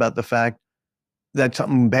worry about the fact that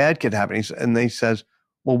something bad could happen. And he says,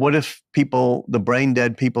 well, what if the brain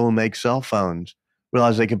dead people who make cell phones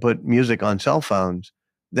realize they can put music on cell phones?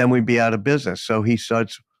 Then we'd be out of business. So he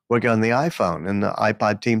starts working on the iPhone, and the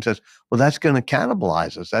iPod team says, well, that's going to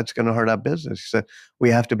cannibalize us. That's going to hurt our business. He said, we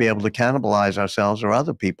have to be able to cannibalize ourselves, or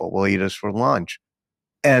other people will eat us for lunch.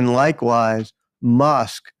 And likewise,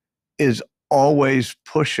 Musk is always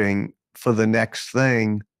pushing for the next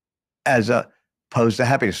thing as opposed to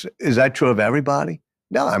happiness. Is that true of everybody?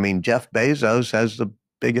 No, I mean, Jeff Bezos has the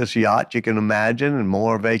biggest yacht you can imagine and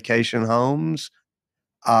more vacation homes.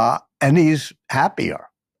 And he's happier,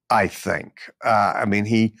 I think.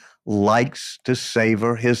 He likes to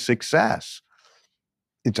savor his success.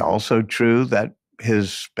 It's also true that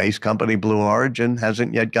his space company, Blue Origin,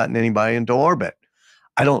 hasn't yet gotten anybody into orbit.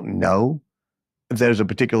 I don't know if there's a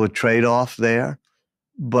particular trade-off there,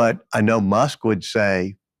 but I know Musk would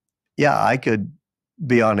say, yeah, I could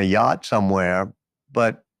be on a yacht somewhere,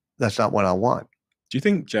 but that's not what I want. Do you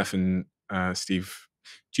think Jeff and Steve,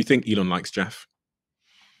 do you think Elon likes Jeff?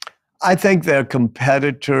 I think they're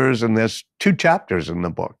competitors, and there's 2 chapters in the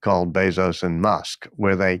book called Bezos and Musk,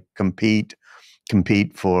 where they compete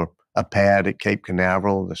for a pad at Cape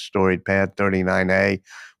Canaveral, the storied pad 39A,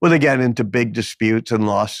 where they get into big disputes and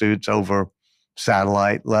lawsuits over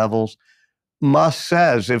satellite levels. Musk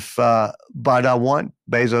says, but I want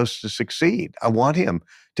Bezos to succeed. I want him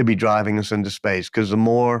to be driving us into space, because the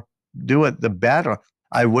more do it, the better.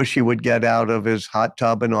 I wish he would get out of his hot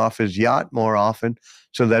tub and off his yacht more often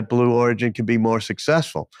so that Blue Origin can be more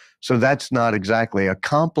successful. So that's not exactly a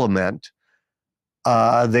compliment.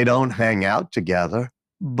 They don't hang out together.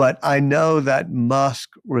 But I know that Musk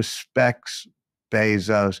respects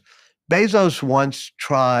Bezos. Bezos once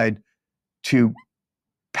tried to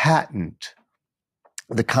patent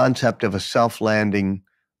the concept of a self-landing,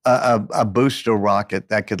 a booster rocket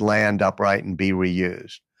that could land upright and be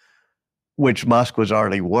reused, which Musk was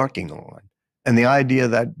already working on. And the idea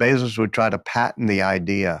that Bezos would try to patent the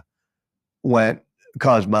idea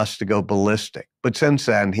caused Musk to go ballistic. But since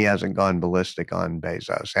then, he hasn't gone ballistic on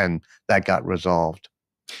Bezos, and that got resolved.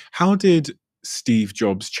 How did Steve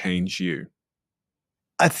Jobs change you?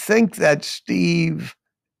 I think that Steve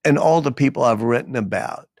and all the people I've written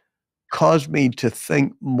about caused me to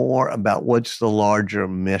think more about what's the larger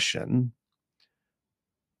mission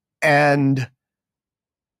and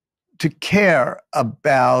to care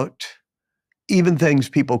about even things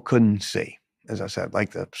people couldn't see, as I said,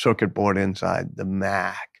 like the circuit board inside the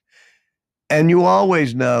Mac. And you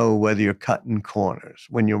always know whether you're cutting corners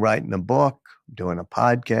when you're writing a book, doing a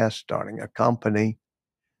podcast, starting a company,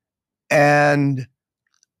 and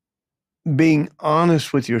being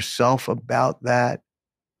honest with yourself about that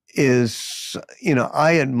is,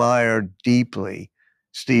 I admire deeply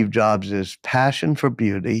Steve Jobs' passion for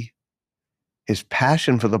beauty, his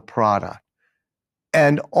passion for the product.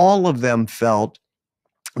 And all of them felt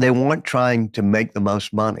they weren't trying to make the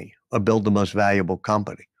most money or build the most valuable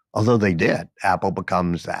company, although they did. Apple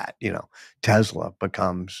becomes that, Tesla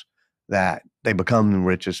becomes that. They become the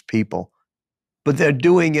richest people. But they're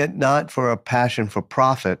doing it not for a passion for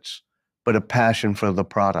profits, but a passion for the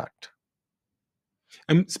product.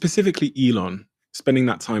 And specifically Elon, spending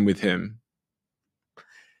that time with him.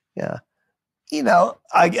 Yeah.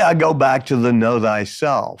 I go back to the know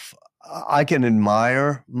thyself. I can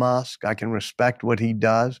admire Musk. I can respect what he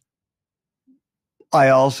does. I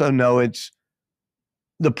also know it's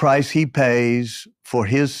the price he pays for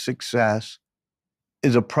his success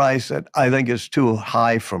is a price that I think is too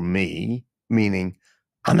high for me, meaning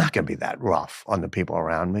I'm not going to be that rough on the people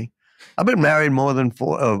around me. I've been married more than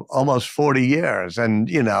almost 40 years, and,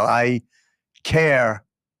 I care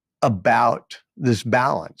about this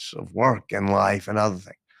balance of work and life and other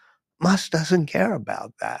things. Musk doesn't care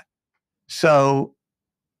about that. So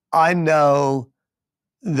I know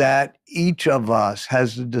that each of us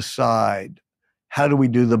has to decide how do we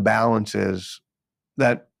do the balances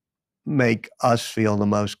that make us feel the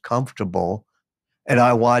most comfortable. And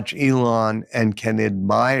I watch Elon and can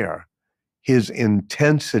admire his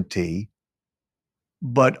intensity,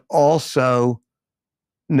 but also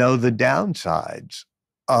know the downsides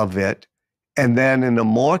of it. And then in a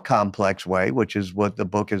more complex way, which is what the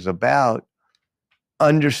book is about,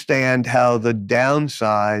 understand how the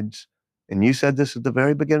downsides, and you said this at the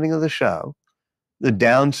very beginning of the show, the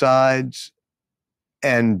downsides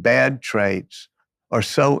and bad traits are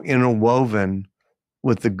so interwoven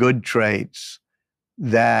with the good traits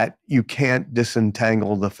that you can't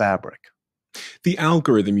disentangle the fabric. The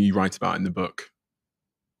algorithm you write about in the book,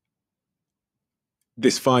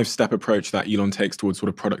 this 5-step approach that Elon takes towards sort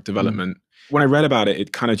of product development. When I read about it,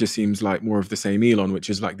 it kind of just seems like more of the same Elon, which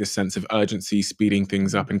is like this sense of urgency, speeding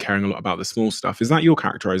things up and caring a lot about the small stuff. Is that your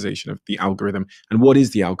characterization of the algorithm? And what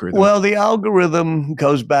is the algorithm? Well, the algorithm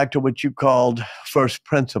goes back to what you called first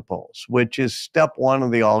principles, which is step 1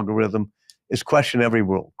 of the algorithm is question every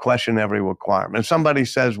rule, question every requirement. If somebody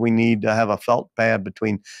says we need to have a felt pad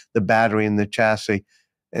between the battery and the chassis,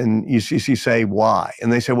 and you say, why?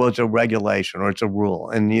 And they say, well, it's a regulation or it's a rule.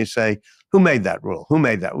 And you say, who made that rule? Who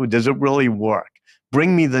made that? Does it really work?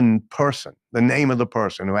 Bring me the person, the name of the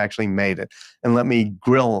person who actually made it, and let me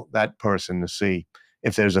grill that person to see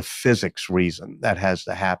if there's a physics reason that has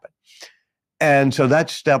to happen. And so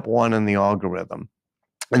that's step 1 in the algorithm.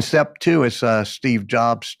 And step 2 is a Steve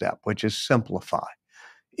Jobs step, which is simplify.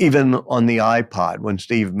 Even on the iPod, when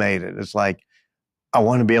Steve made it, it's like, I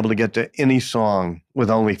want to be able to get to any song with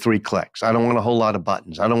only 3 clicks. I don't want a whole lot of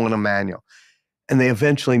buttons. I don't want a manual. And they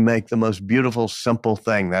eventually make the most beautiful, simple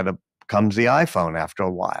thing that becomes the iPhone after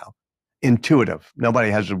a while. Intuitive. Nobody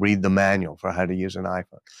has to read the manual for how to use an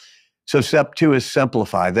iPhone. So step 2 is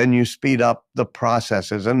simplify. Then you speed up the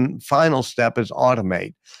processes. And final step is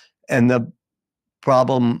automate. And the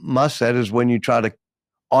problem, Musk said, is when you try to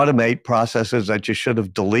automate processes that you should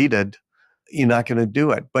have deleted, you're not going to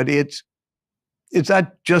do it. But it's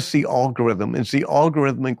not just the algorithm. It's the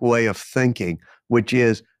algorithmic way of thinking, which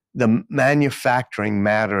is the manufacturing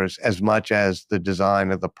matters as much as the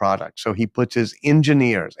design of the product. So he puts his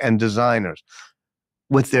engineers and designers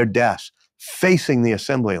with their desks facing the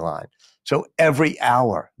assembly line. So every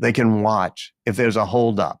hour they can watch if there's a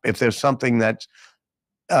holdup, if there's something that's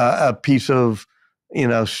a piece of,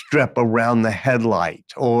 strip around the headlight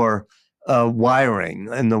or wiring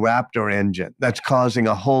in the Raptor engine that's causing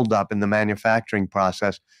a holdup in the manufacturing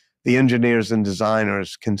process. The engineers and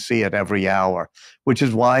designers can see it every hour, which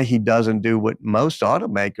is why he doesn't do what most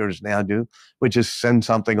automakers now do, which is send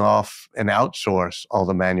something off and outsource all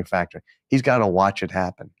the manufacturing. He's got to watch it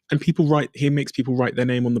happen. And he makes people write their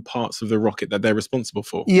name on the parts of the rocket that they're responsible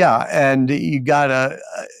for. Yeah, and you gotta,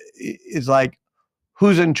 it's like,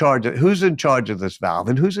 who's in charge of this valve,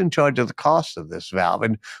 and who's in charge of the cost of this valve,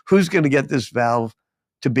 and who's going to get this valve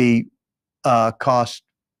to be cost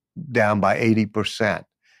down by 80%.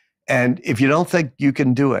 And if you don't think you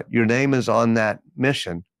can do it, your name is on that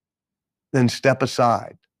mission, then step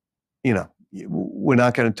aside. We're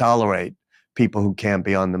not going to tolerate people who can't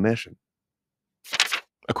be on the mission.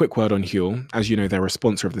 A quick word on Huel. As you know, they're a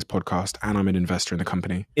sponsor of this podcast, and I'm an investor in the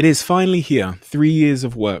company. It is finally here. 3 years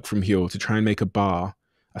of work from Huel to try and make a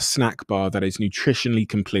snack bar that is nutritionally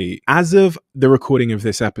complete. As of the recording of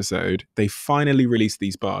this episode, they finally released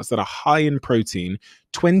these bars that are high in protein,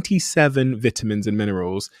 27 vitamins and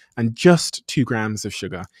minerals, and just 2 grams of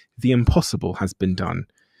sugar. The impossible has been done.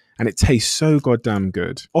 And it tastes so goddamn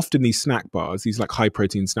good. Often these snack bars, these like high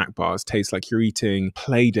protein snack bars, taste like you're eating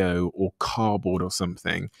Play-Doh or cardboard or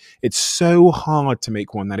something. It's so hard to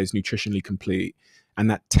make one that is nutritionally complete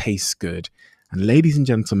and that tastes good. And ladies and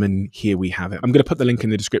gentlemen, here we have it. I'm going to put the link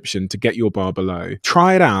in the description to get your bar below.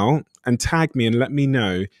 Try it out and tag me and let me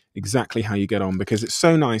know exactly how you get on, because it's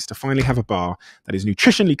so nice to finally have a bar that is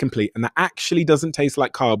nutritionally complete and that actually doesn't taste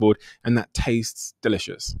like cardboard and that tastes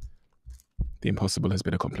delicious. The impossible has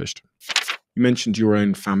been accomplished. You mentioned your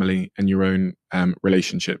own family and your own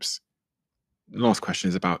relationships. Last question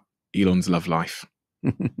is about Elon's love life.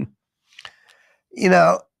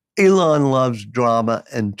 Elon loves drama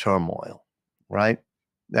and turmoil, right?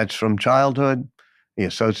 That's from childhood. He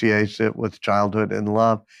associates it with childhood and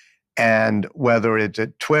love. And whether it's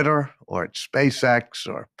at Twitter or at SpaceX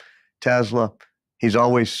or Tesla, he's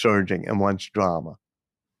always surging and wants drama.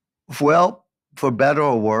 Well, for better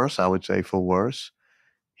or worse, I would say for worse,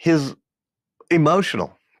 his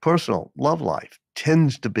emotional, personal love life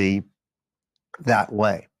tends to be that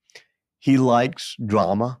way. He likes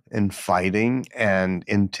drama and fighting and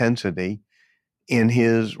intensity in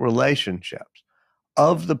his relationships.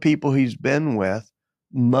 Of the people he's been with,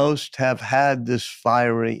 most have had this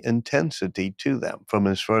fiery intensity to them, from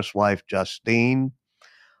his first wife, Justine,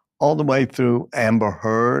 all the way through Amber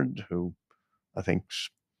Heard, who I think's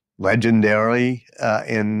legendary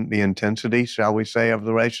in the intensity, shall we say, of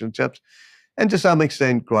the relationships, and to some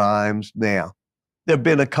extent Grimes. Now, there have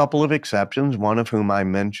been a couple of exceptions, one of whom I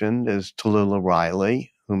mentioned is Tallulah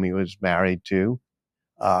Riley, whom he was married to,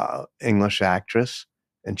 English actress,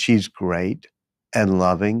 and she's great and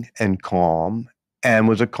loving and calm and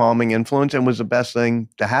was a calming influence and was the best thing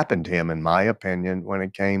to happen to him, in my opinion, when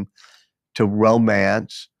it came to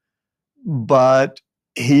romance. But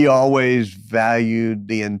he always valued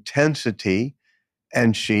the intensity,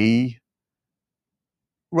 and she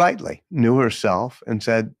rightly knew herself and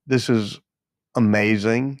said, this is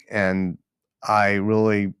amazing, and I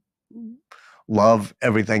really love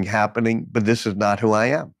everything happening, but this is not who I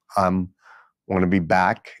am. I want to be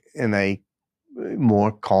back in a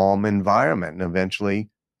more calm environment. And eventually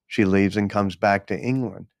she leaves and comes back to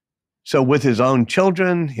England. So with his own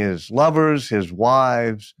children, his lovers, his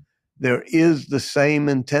wives, there is the same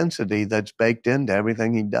intensity that's baked into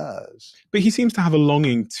everything he does. But he seems to have a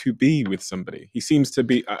longing to be with somebody. He seems to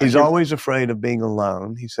be... He's always afraid of being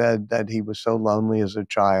alone. He said that he was so lonely as a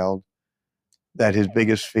child that his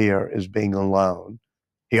biggest fear is being alone.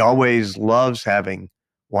 He always loves having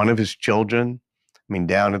one of his children. I mean,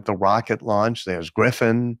 down at the rocket launch, there's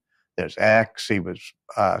Griffin, there's X. He was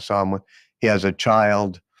someone. He has a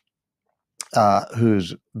child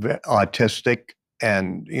who's autistic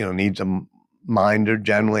and needs a minder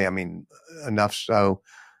generally. I mean, enough so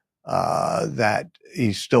that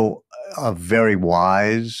he's still a very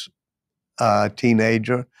wise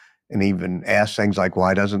teenager, and even asks things like,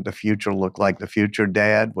 why doesn't the future look like the future,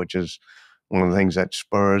 Dad? Which is one of the things that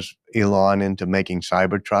spurs Elon into making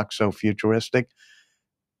Cybertruck so futuristic.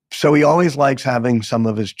 So he always likes having some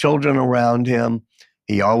of his children around him.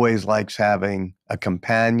 He always likes having a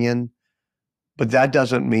companion, but that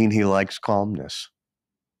doesn't mean he likes calmness.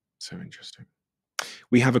 So interesting.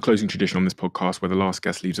 We have a closing tradition on this podcast where the last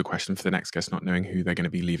guest leaves a question for the next guest, not knowing who they're going to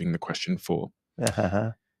be leaving the question for.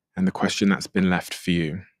 And the question that's been left for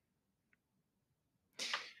you.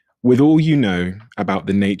 With all you know about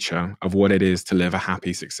the nature of what it is to live a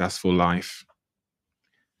happy, successful life,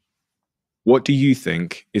 what do you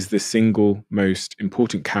think is the single most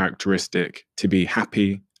important characteristic to be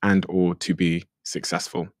happy and or to be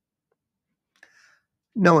successful?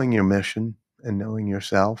 Knowing your mission and knowing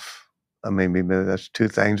yourself. Maybe that's two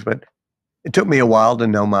things, but it took me a while to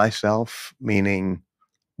know myself, meaning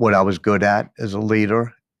what I was good at as a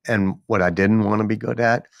leader and what I didn't want to be good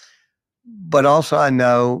at. But also I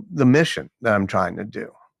know the mission that I'm trying to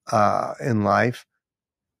do in life.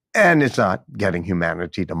 And it's not getting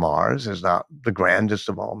humanity to Mars. It's not the grandest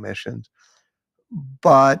of all missions.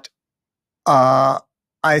 But I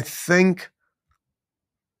think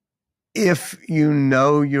if you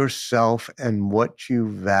know yourself and what you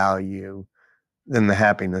value, then the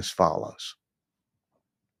happiness follows.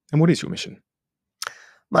 And what is your mission?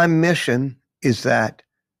 My mission is that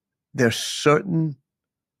there's certain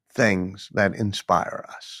things that inspire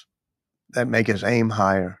us, that make us aim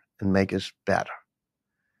higher and make us better.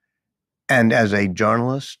 And as a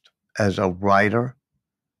journalist, as a writer,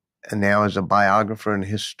 and now as a biographer and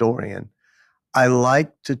historian, I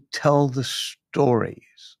like to tell the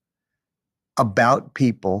stories about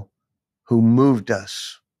people who moved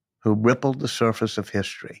us, who rippled the surface of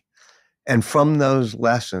history. And from those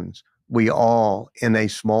lessons, we all, in a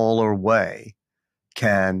smaller way,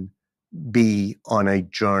 can be on a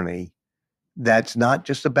journey that's not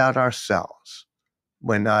just about ourselves.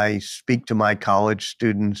 When I speak to my college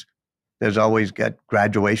students, there's always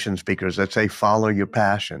graduation speakers that say, follow your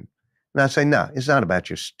passion. And I say, no, it's not about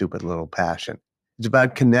your stupid little passion. It's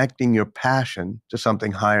about connecting your passion to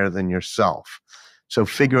something higher than yourself. So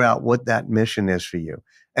figure out what that mission is for you.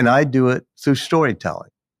 And I do it through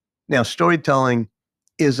storytelling. Now, storytelling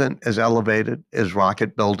isn't as elevated as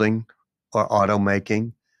rocket building or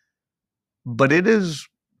automaking, but it is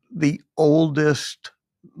the oldest,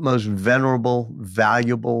 most venerable,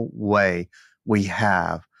 valuable way we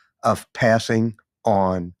have of passing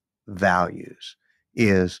on values,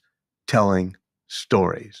 is telling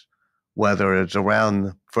stories. Whether it's around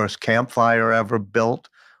the first campfire ever built,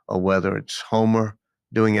 or whether it's Homer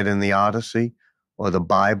doing it in the Odyssey, or the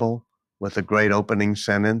Bible with a great opening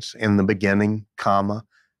sentence in the beginning, comma,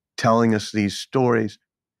 telling us these stories.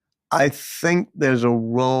 I think there's a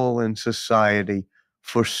role in society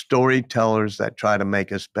for storytellers that try to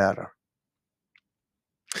make us better.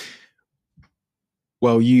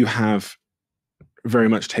 Well, you have very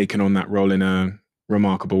much taken on that role in a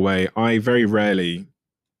remarkable way. I very rarely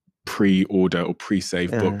pre-order or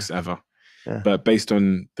pre-save books ever. But based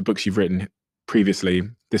on the books you've written previously,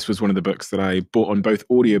 this was one of the books that I bought on both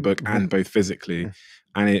audiobook and both physically.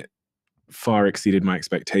 And it far exceeded my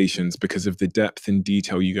expectations because of the depth and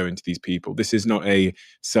detail you go into these people. This is not a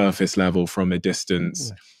surface level from a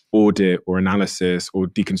distance audit or analysis or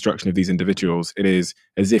deconstruction of these individuals. It is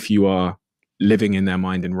as if you are living in their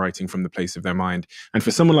mind and writing from the place of their mind. And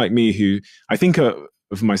for someone like me, who I think of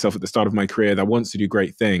myself at the start of my career that wants to do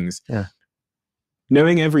great things,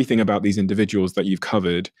 knowing everything about these individuals that you've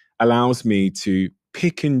covered allows me to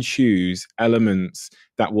pick and choose elements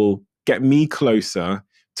that will get me closer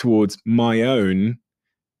towards my own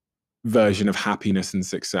version of happiness and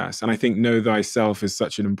success. And I think know thyself is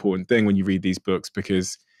such an important thing when you read these books,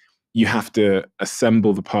 because you have to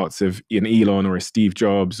assemble the parts of an Elon or a Steve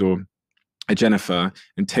Jobs or a Jennifer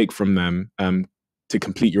and take from them to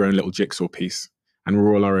complete your own little jigsaw piece. And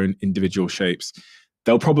we're all our own individual shapes.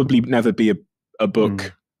 There'll probably never be a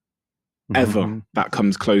book ever that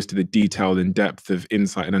comes close to the detail and depth of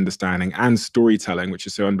insight and understanding and storytelling, which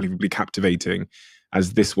is so unbelievably captivating,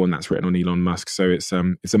 as this one that's written on Elon Musk. So it's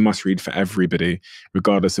a must read for everybody,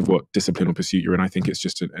 regardless of what discipline or pursuit you're in. I think it's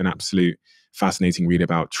just an absolute fascinating read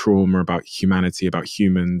about trauma, about humanity, about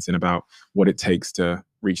humans, and about what it takes to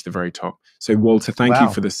reach the very top. So Walter, thank you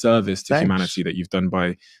for the service to humanity that you've done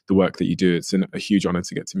by the work that you do. It's a huge honor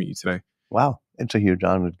to get to meet you today. Wow. It's a huge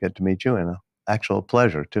honor to get to meet you, and an actual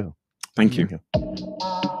pleasure too. Thank you. Thank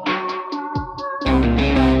you.